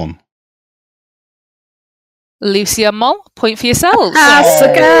 Knock on. Lucy and Moll, point for yourselves. Ah,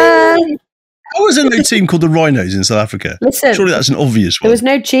 sucker. How was there no team called the Rhinos in South Africa? Listen, surely that's an obvious one. There was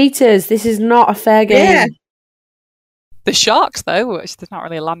no cheaters. This is not a fair game. Yeah. The sharks, though, which there's not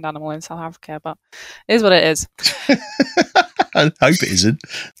really a land animal in South Africa, but it is what it is. I hope it isn't.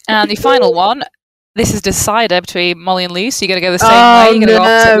 And the final one, this is decider between Molly and Lee, so you're going to go the same way, you're going to go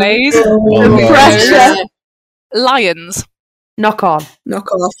opposite ways. Oh, pressure. Lions. Knock on.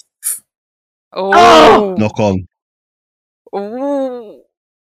 Knock off. Oh. Knock on. Ooh.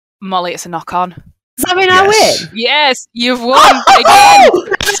 Molly, it's a knock on. Does that mean I win? Yes, you've won again.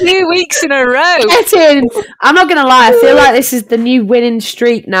 2 weeks in a row. Get in. I'm not going to lie. I feel like this is the new winning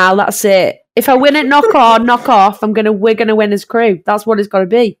streak now. That's it. If I win at knock on, knock off, we're going to win as crew. That's what it's got to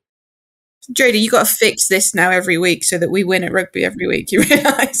be. Jodie, you got to fix this now every week so that we win at rugby every week, you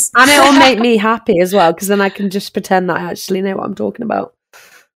realise? And it will make me happy as well, because then I can just pretend that I actually know what I'm talking about.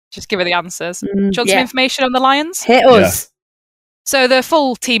 Just give her the answers. Do you want some information on the Lions? Hit us. So the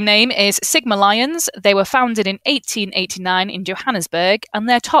full team name is Sigma Lions. They were founded in 1889 in Johannesburg, and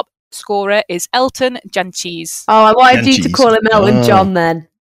their top scorer is Elton Jantjies. Oh, I wanted you to call him Elton John then.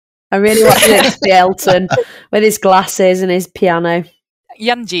 I really wanted it to be Elton with his glasses and his piano.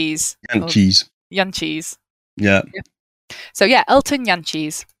 Jantjies. Jantjies. Yeah. So yeah, Elton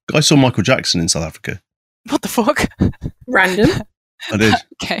Jantjies. I saw Michael Jackson in South Africa. What the fuck? Random. I did.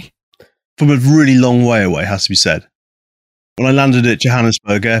 Okay. From a really long way away, has to be said. When I landed at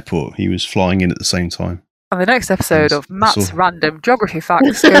Johannesburg Airport, he was flying in at the same time. On the next episode of Matt's Random Geography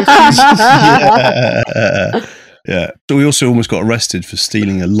Facts. Yeah. So we also almost got arrested for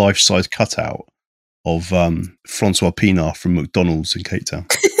stealing a life-size cutout of Francois Pienaar from McDonald's in Cape Town.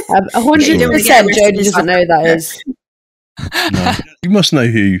 100% Jodie doesn't know who that is. No. You must know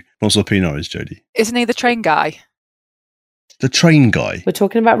who Francois Pienaar is, Jodie. Isn't he the train guy? The train guy? We're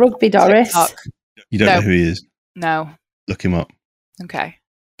talking about rugby, Doris. TikTok. You don't know who he is? No. Look him up. Okay.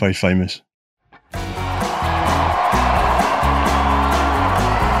 Very famous.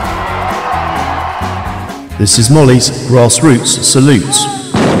 This is Molly's Grassroots Salutes.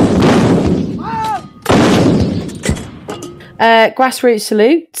 Grassroots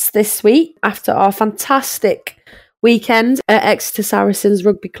salutes this week after our fantastic weekend at Exeter Saracens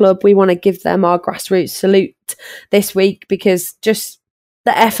Rugby Club. We want to give them our grassroots salute this week because just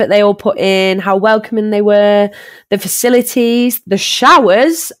the effort they all put in, how welcoming they were, the facilities, the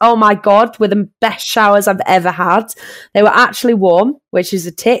showers. Oh my God, were the best showers I've ever had. They were actually warm, which is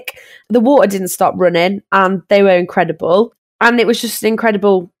a tick. The water didn't stop running and they were incredible. And it was just an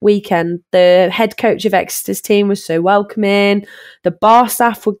incredible weekend. The head coach of Exeter's team was so welcoming. The bar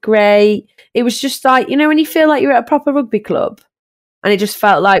staff were great. It was just like, you know, when you feel like you're at a proper rugby club and it just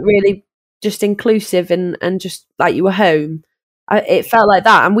felt like really just inclusive and just like you were home. It felt like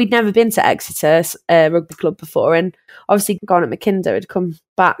that. And we'd never been to Exeter Rugby Club before. And obviously Garnet McKinder had come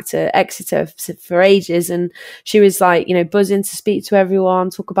back to Exeter for ages. And she was like, you know, buzzing to speak to everyone,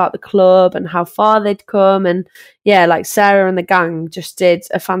 talk about the club and how far they'd come. And yeah, like Sarah and the gang just did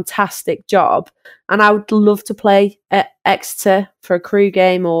a fantastic job. And I would love to play at Exeter for a crew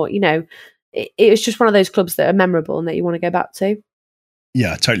game or, you know, it was just one of those clubs that are memorable and that you want to go back to.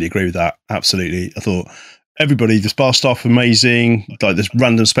 Yeah, I totally agree with that. Absolutely. I thought everybody, the bar staff, amazing. Like there's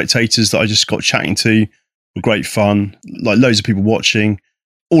random spectators that I just got chatting to, were great fun. Like loads of people watching.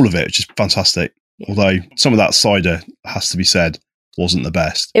 All of it was just fantastic. Although some of that cider, has to be said, wasn't the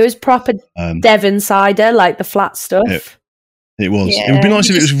best. It was proper Devon cider, like the flat stuff. It was. Yeah. It would be nice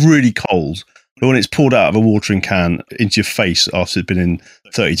if it was really cold. But when it's poured out of a watering can into your face after it's been in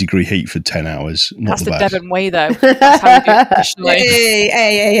 30-degree heat for 10 hours, not That's the the best. Devon way, though. That's how we do it traditionally.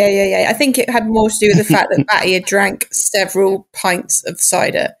 Hey. I think it had more to do with the fact that Batty had drank several pints of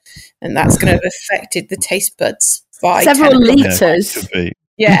cider, and that's going to have affected the taste buds by several 10 litres. Could be.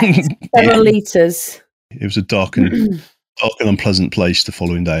 Yeah. Several litres. It was a dark and unpleasant place the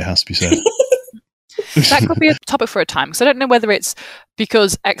following day, it has to be said. That could be a topic for a time, because I don't know whether it's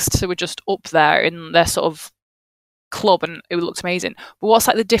because Exeter were just up there in their sort of club and it looked amazing. But what's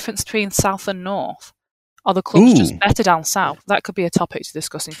like the difference between South and North? Are the clubs just better down South? That could be a topic to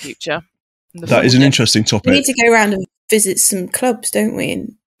discuss in future. That is an interesting topic. We need to go around and visit some clubs, don't we?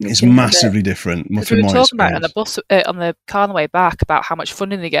 And it's massively different. We were talking about it on the bus, on the car on the way back about how much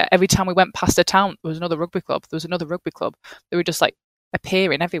funding they get. Every time we went past a town, there was another rugby club. There was another rugby club. They were just like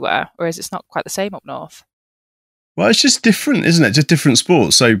appearing everywhere, whereas it's not quite the same up north. Well, it's just different, isn't it? Just different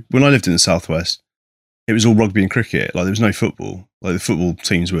sports. So when I lived in the Southwest, it was all rugby and cricket. Like there was no football. Like the football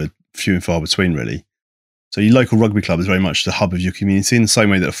teams were few and far between, really. So your local rugby club is very much the hub of your community in the same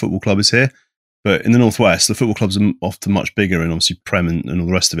way that a football club is here. But in the Northwest, the football clubs are often much bigger and obviously Prem and all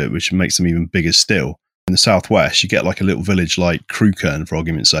the rest of it, which makes them even bigger still. In the Southwest, you get like a little village like Crewkerne, for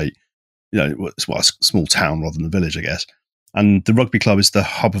argument's sake, it's a small town rather than a village, I guess. And the rugby club is the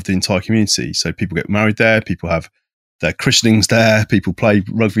hub of the entire community. So people get married there, people have their christenings there, people play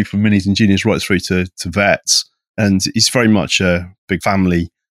rugby from minis and juniors right through to vets. And it's very much a big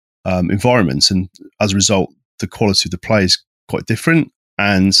family environment. And as a result, the quality of the play is quite different.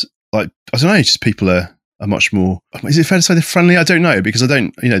 And I don't know, just people are much more, is it fair to say they're friendly? I don't know, because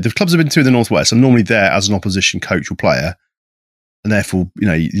the clubs I've been to in the Northwest, I'm normally there as an opposition coach or player. And therefore,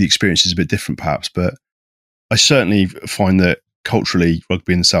 the experience is a bit different perhaps. But I certainly find that culturally,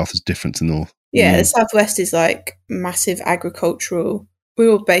 rugby in the South is different to the North. Yeah, the Southwest is like massive agricultural.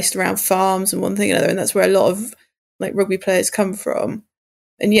 We're all based around farms and one thing or another, and that's where a lot of like rugby players come from.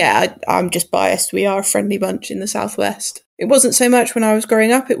 And yeah, I'm just biased. We are a friendly bunch in the Southwest. It wasn't so much when I was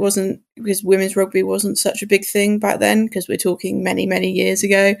growing up. It wasn't, because women's rugby wasn't such a big thing back then, because we're talking many, many years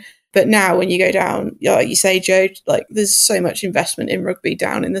ago. But now when you go down, like you say, Joe, like there's so much investment in rugby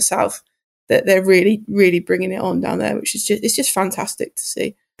down in the South that they're really, really bringing it on down there, which is it's just fantastic to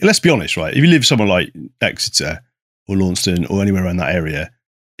see. Let's be honest, right? If you live somewhere like Exeter or Launceston or anywhere around that area,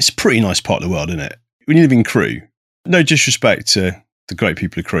 it's a pretty nice part of the world, isn't it? When you live in Crewe, no disrespect to the great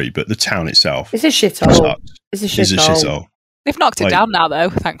people of Crewe, but the town itself, it's a shithole. It's a shithole. They've knocked it down now,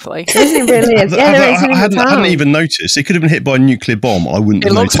 though, thankfully. Isn't it really? I hadn't even noticed. It could have been hit by a nuclear bomb. I wouldn't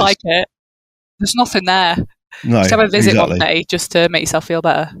have noticed. It looks like it. There's nothing there. No, just have a visit one day just to make yourself feel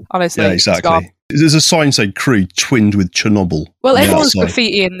better. Honestly. Yeah, exactly. There's a sign saying Crewe twinned with Chernobyl. Well, everyone was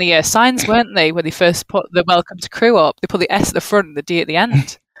graffitiing the signs, weren't they, when they first put the Welcome to Crewe up? They put the S at the front and the D at the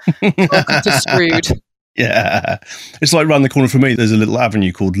end. Welcome to Screwed. Yeah. It's like round the corner from me, there's a little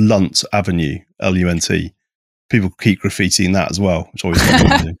avenue called Lunt Avenue, Lunt. People keep graffitiing that as well, which always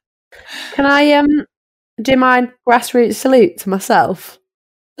fun to do. Can I do my grassroots salute to myself?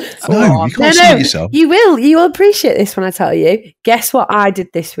 No, you can't salute yourself. You will appreciate this when I tell you. Guess what I did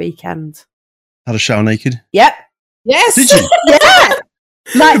this weekend? Had a shower naked? Yep. Yes. Did you? Yeah.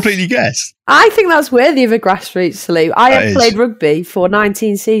 I completely guessed. I think that's worthy of a grassroots salute. I have played rugby for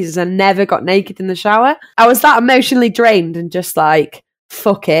 19 seasons and never got naked in the shower. I was that emotionally drained and just like,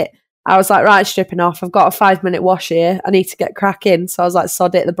 fuck it. I was like, right, stripping off. I've got a 5-minute wash here. I need to get cracking. So I was like,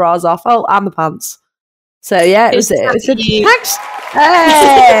 sod it, the bras off. Oh, and the pants. So yeah, it was it. Thanks.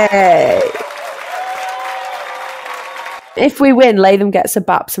 Hey! If we win, Latham gets a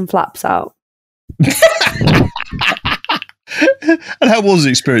baps and flaps out. And how was the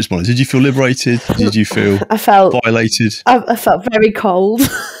experience, Molly? Did you feel liberated? Did you feel violated? I felt very cold.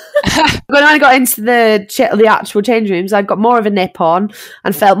 When I got into the actual change rooms, I got more of a nip on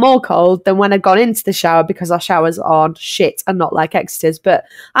and felt more cold than when I'd gone into the shower, because our showers aren't shit and not like Exeter's. But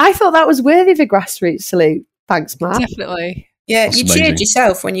I thought that was worthy of a grassroots salute. Thanks, Matt. Definitely. Yeah, you cheered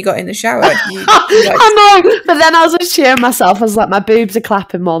yourself when you got in the shower. I know, but then I was just cheering myself. I was like, my boobs are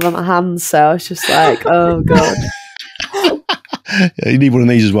clapping more than my hands, so I was just like, oh god. Yeah, you need one of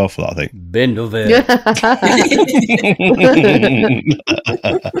these as well for that, I think. Bend over.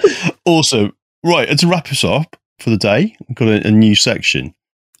 Awesome. Right, and to wrap us up for the day, we've got a new section.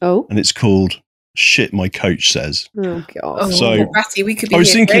 Oh. And it's called Shit My Coach Says. Oh, God. So, Ratty, we could be I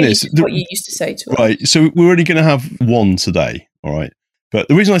was thinking this. What you used to say to us. Right, so we're only going to have one today, all right? But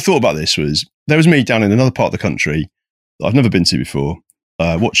the reason I thought about this was, there was me down in another part of the country that I've never been to before,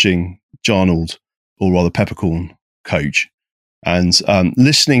 watching Jarnold, or rather Peppercorn, coach, and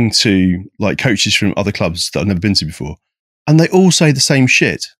listening to like coaches from other clubs that I've never been to before, and they all say the same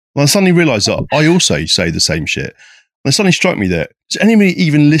shit. And I suddenly realised that I also say the same shit. And it suddenly struck me that, does anybody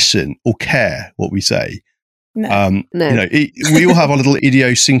even listen or care what we say? No. No. We all have our little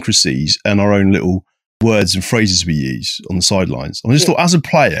idiosyncrasies and our own little words and phrases we use on the sidelines. And I just thought, as a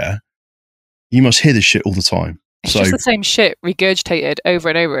player, you must hear this shit all the time. It's just the same shit regurgitated over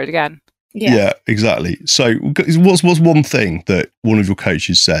and over again. Yeah, exactly. So what's one thing that one of your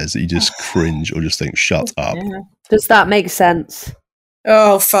coaches says that you just cringe or just think, shut up? Yeah. Does that make sense?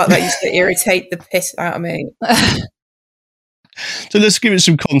 Oh, fuck, that used to irritate the piss out of me. So let's give it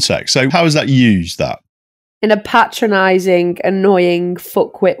some context. So how is that used, that? In a patronising, annoying,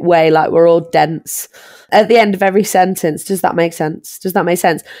 fuckwit way, like we're all dense. At the end of every sentence, does that make sense? Does that make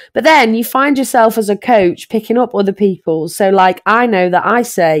sense? But then you find yourself as a coach picking up other people. So like, I know that I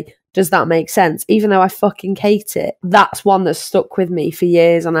say, does that make sense? Even though I fucking hate it. That's one that's stuck with me for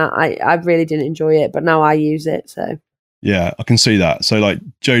years, and I really didn't enjoy it, but now I use it, so. Yeah, I can see that. So like,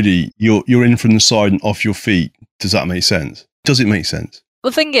 Jodie, you're in from the side and off your feet. Does that make sense? Does it make sense?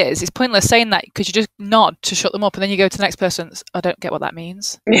 The thing is, it's pointless saying that because you just nod to shut them up, and then you go to the next person. I don't get what that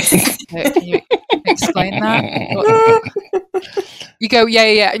means. Can you explain that? You go,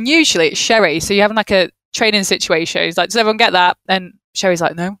 yeah. And usually it's Sherry. So you're having like a training situation. He's like, does everyone get that? And Sherry's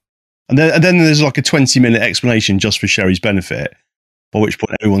like, no. And then there's like a 20-minute explanation just for Sherry's benefit, by which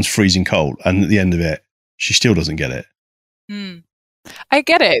point everyone's freezing cold. And at the end of it, she still doesn't get it. I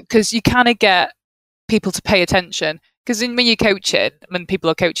get it, because you kind of get people to pay attention. Because when you're coaching, when people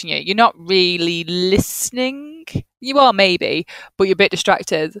are coaching you, you're not really listening. You are maybe, but you're a bit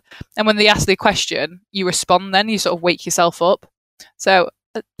distracted. And when they ask the question, you respond then, you sort of wake yourself up. So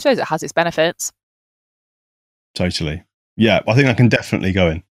I suppose it has its benefits. Totally. Yeah, I think I can definitely go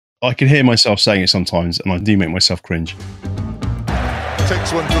in. I can hear myself saying it sometimes, and I do make myself cringe.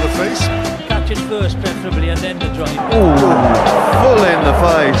 Takes one to the face. Catch it first, preferably, and then the drive. Ooh, full in the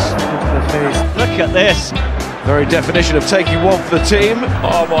face. Look at this. Very definition of taking one for the team.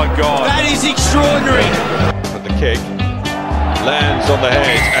 Oh my God. That is extraordinary. But the kick lands on the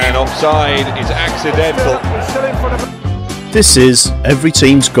head, and offside is accidental. This is Every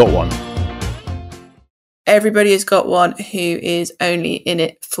Team's Got One. Everybody has got one who is only in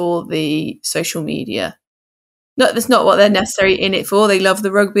it for the social media. No, that's not what they're necessarily in it for. They love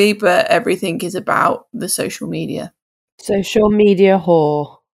the rugby, but everything is about the social media. Social media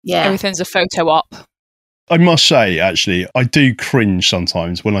whore. Yeah. Everything's a photo op. I must say, actually, I do cringe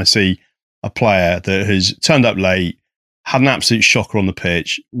sometimes when I see a player that has turned up late, had an absolute shocker on the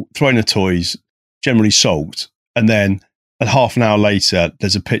pitch, thrown the toys, generally sulked, and then a half an hour later,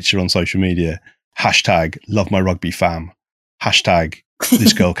 there's a picture on social media, #LoveMyRugbyFam,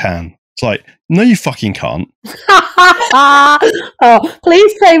 #this girl can. It's like, no, you fucking can't. Oh,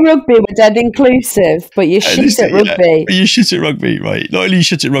 please play rugby. We're dead inclusive, but you shit at rugby. You shit at rugby, right? Not only you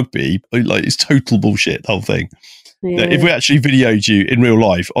shit at rugby, like it's total bullshit, the whole thing. Yeah. If we actually videoed you in real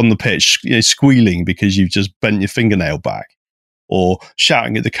life on the pitch, squealing because you've just bent your fingernail back, or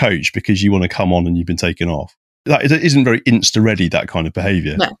shouting at the coach because you want to come on and you've been taken off, that isn't very insta-ready, that kind of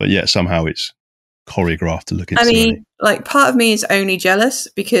behaviour. No. But yet somehow it's choreographed to look at. I mean, like, part of me is only jealous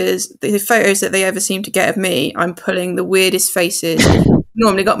because the photos that they ever seem to get of me, I'm pulling the weirdest faces.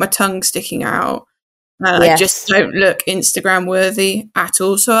 Normally got my tongue sticking out, and I just don't look Instagram worthy at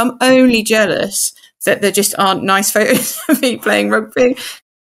all. So I'm only jealous that there just aren't nice photos of me playing rugby.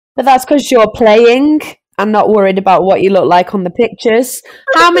 But that's because you're playing and not worried about what you look like on the pictures.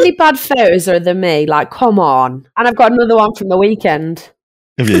 How many bad photos are there of me? Like, come on. And I've got another one from the weekend.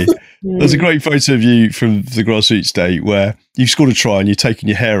 Have you? There's a great photo of you from the grassroots day where you've scored a try and you're taking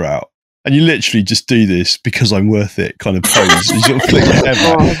your hair out, and you literally just do this because I'm worth it kind of pose. You sort of flick your hair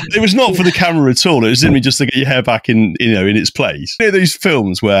back. It was not for the camera at all. It was simply just to get your hair back in its place. You know those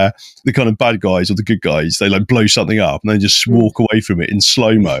films where the kind of bad guys or the good guys, they like blow something up and then just walk away from it in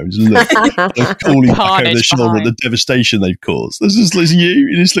slow mo and just look coolly back over their shoulder at the devastation they've caused. This is you.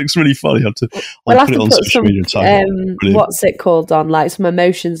 It just looks really funny. I'll put it on social media and tag it. What's it called on? Like some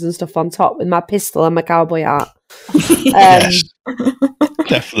emotions and stuff on top with my pistol and my cowboy hat. Yes,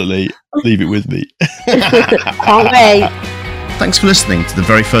 definitely. Leave it with me. Can't wait. Thanks for listening to the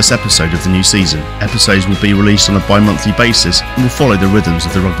very first episode of the new season. Episodes will be released on a bi-monthly basis and will follow the rhythms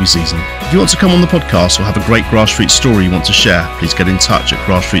of the rugby season. If you want to come on the podcast or have a great grassroots story you want to share, please get in touch at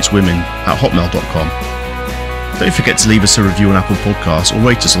grassrootswomen@hotmail.com. Don't forget to leave us a review on Apple Podcasts or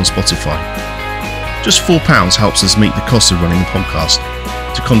rate us on Spotify. Just £4 helps us meet the cost of running the podcast.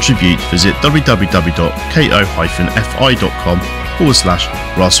 To contribute, visit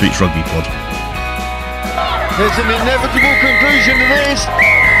www.ko-fi.com/grassrootsrugbypod. There's an inevitable conclusion to this.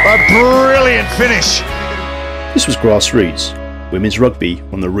 A brilliant finish. This was Grassroots, women's rugby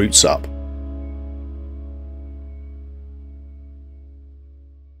on the roots up.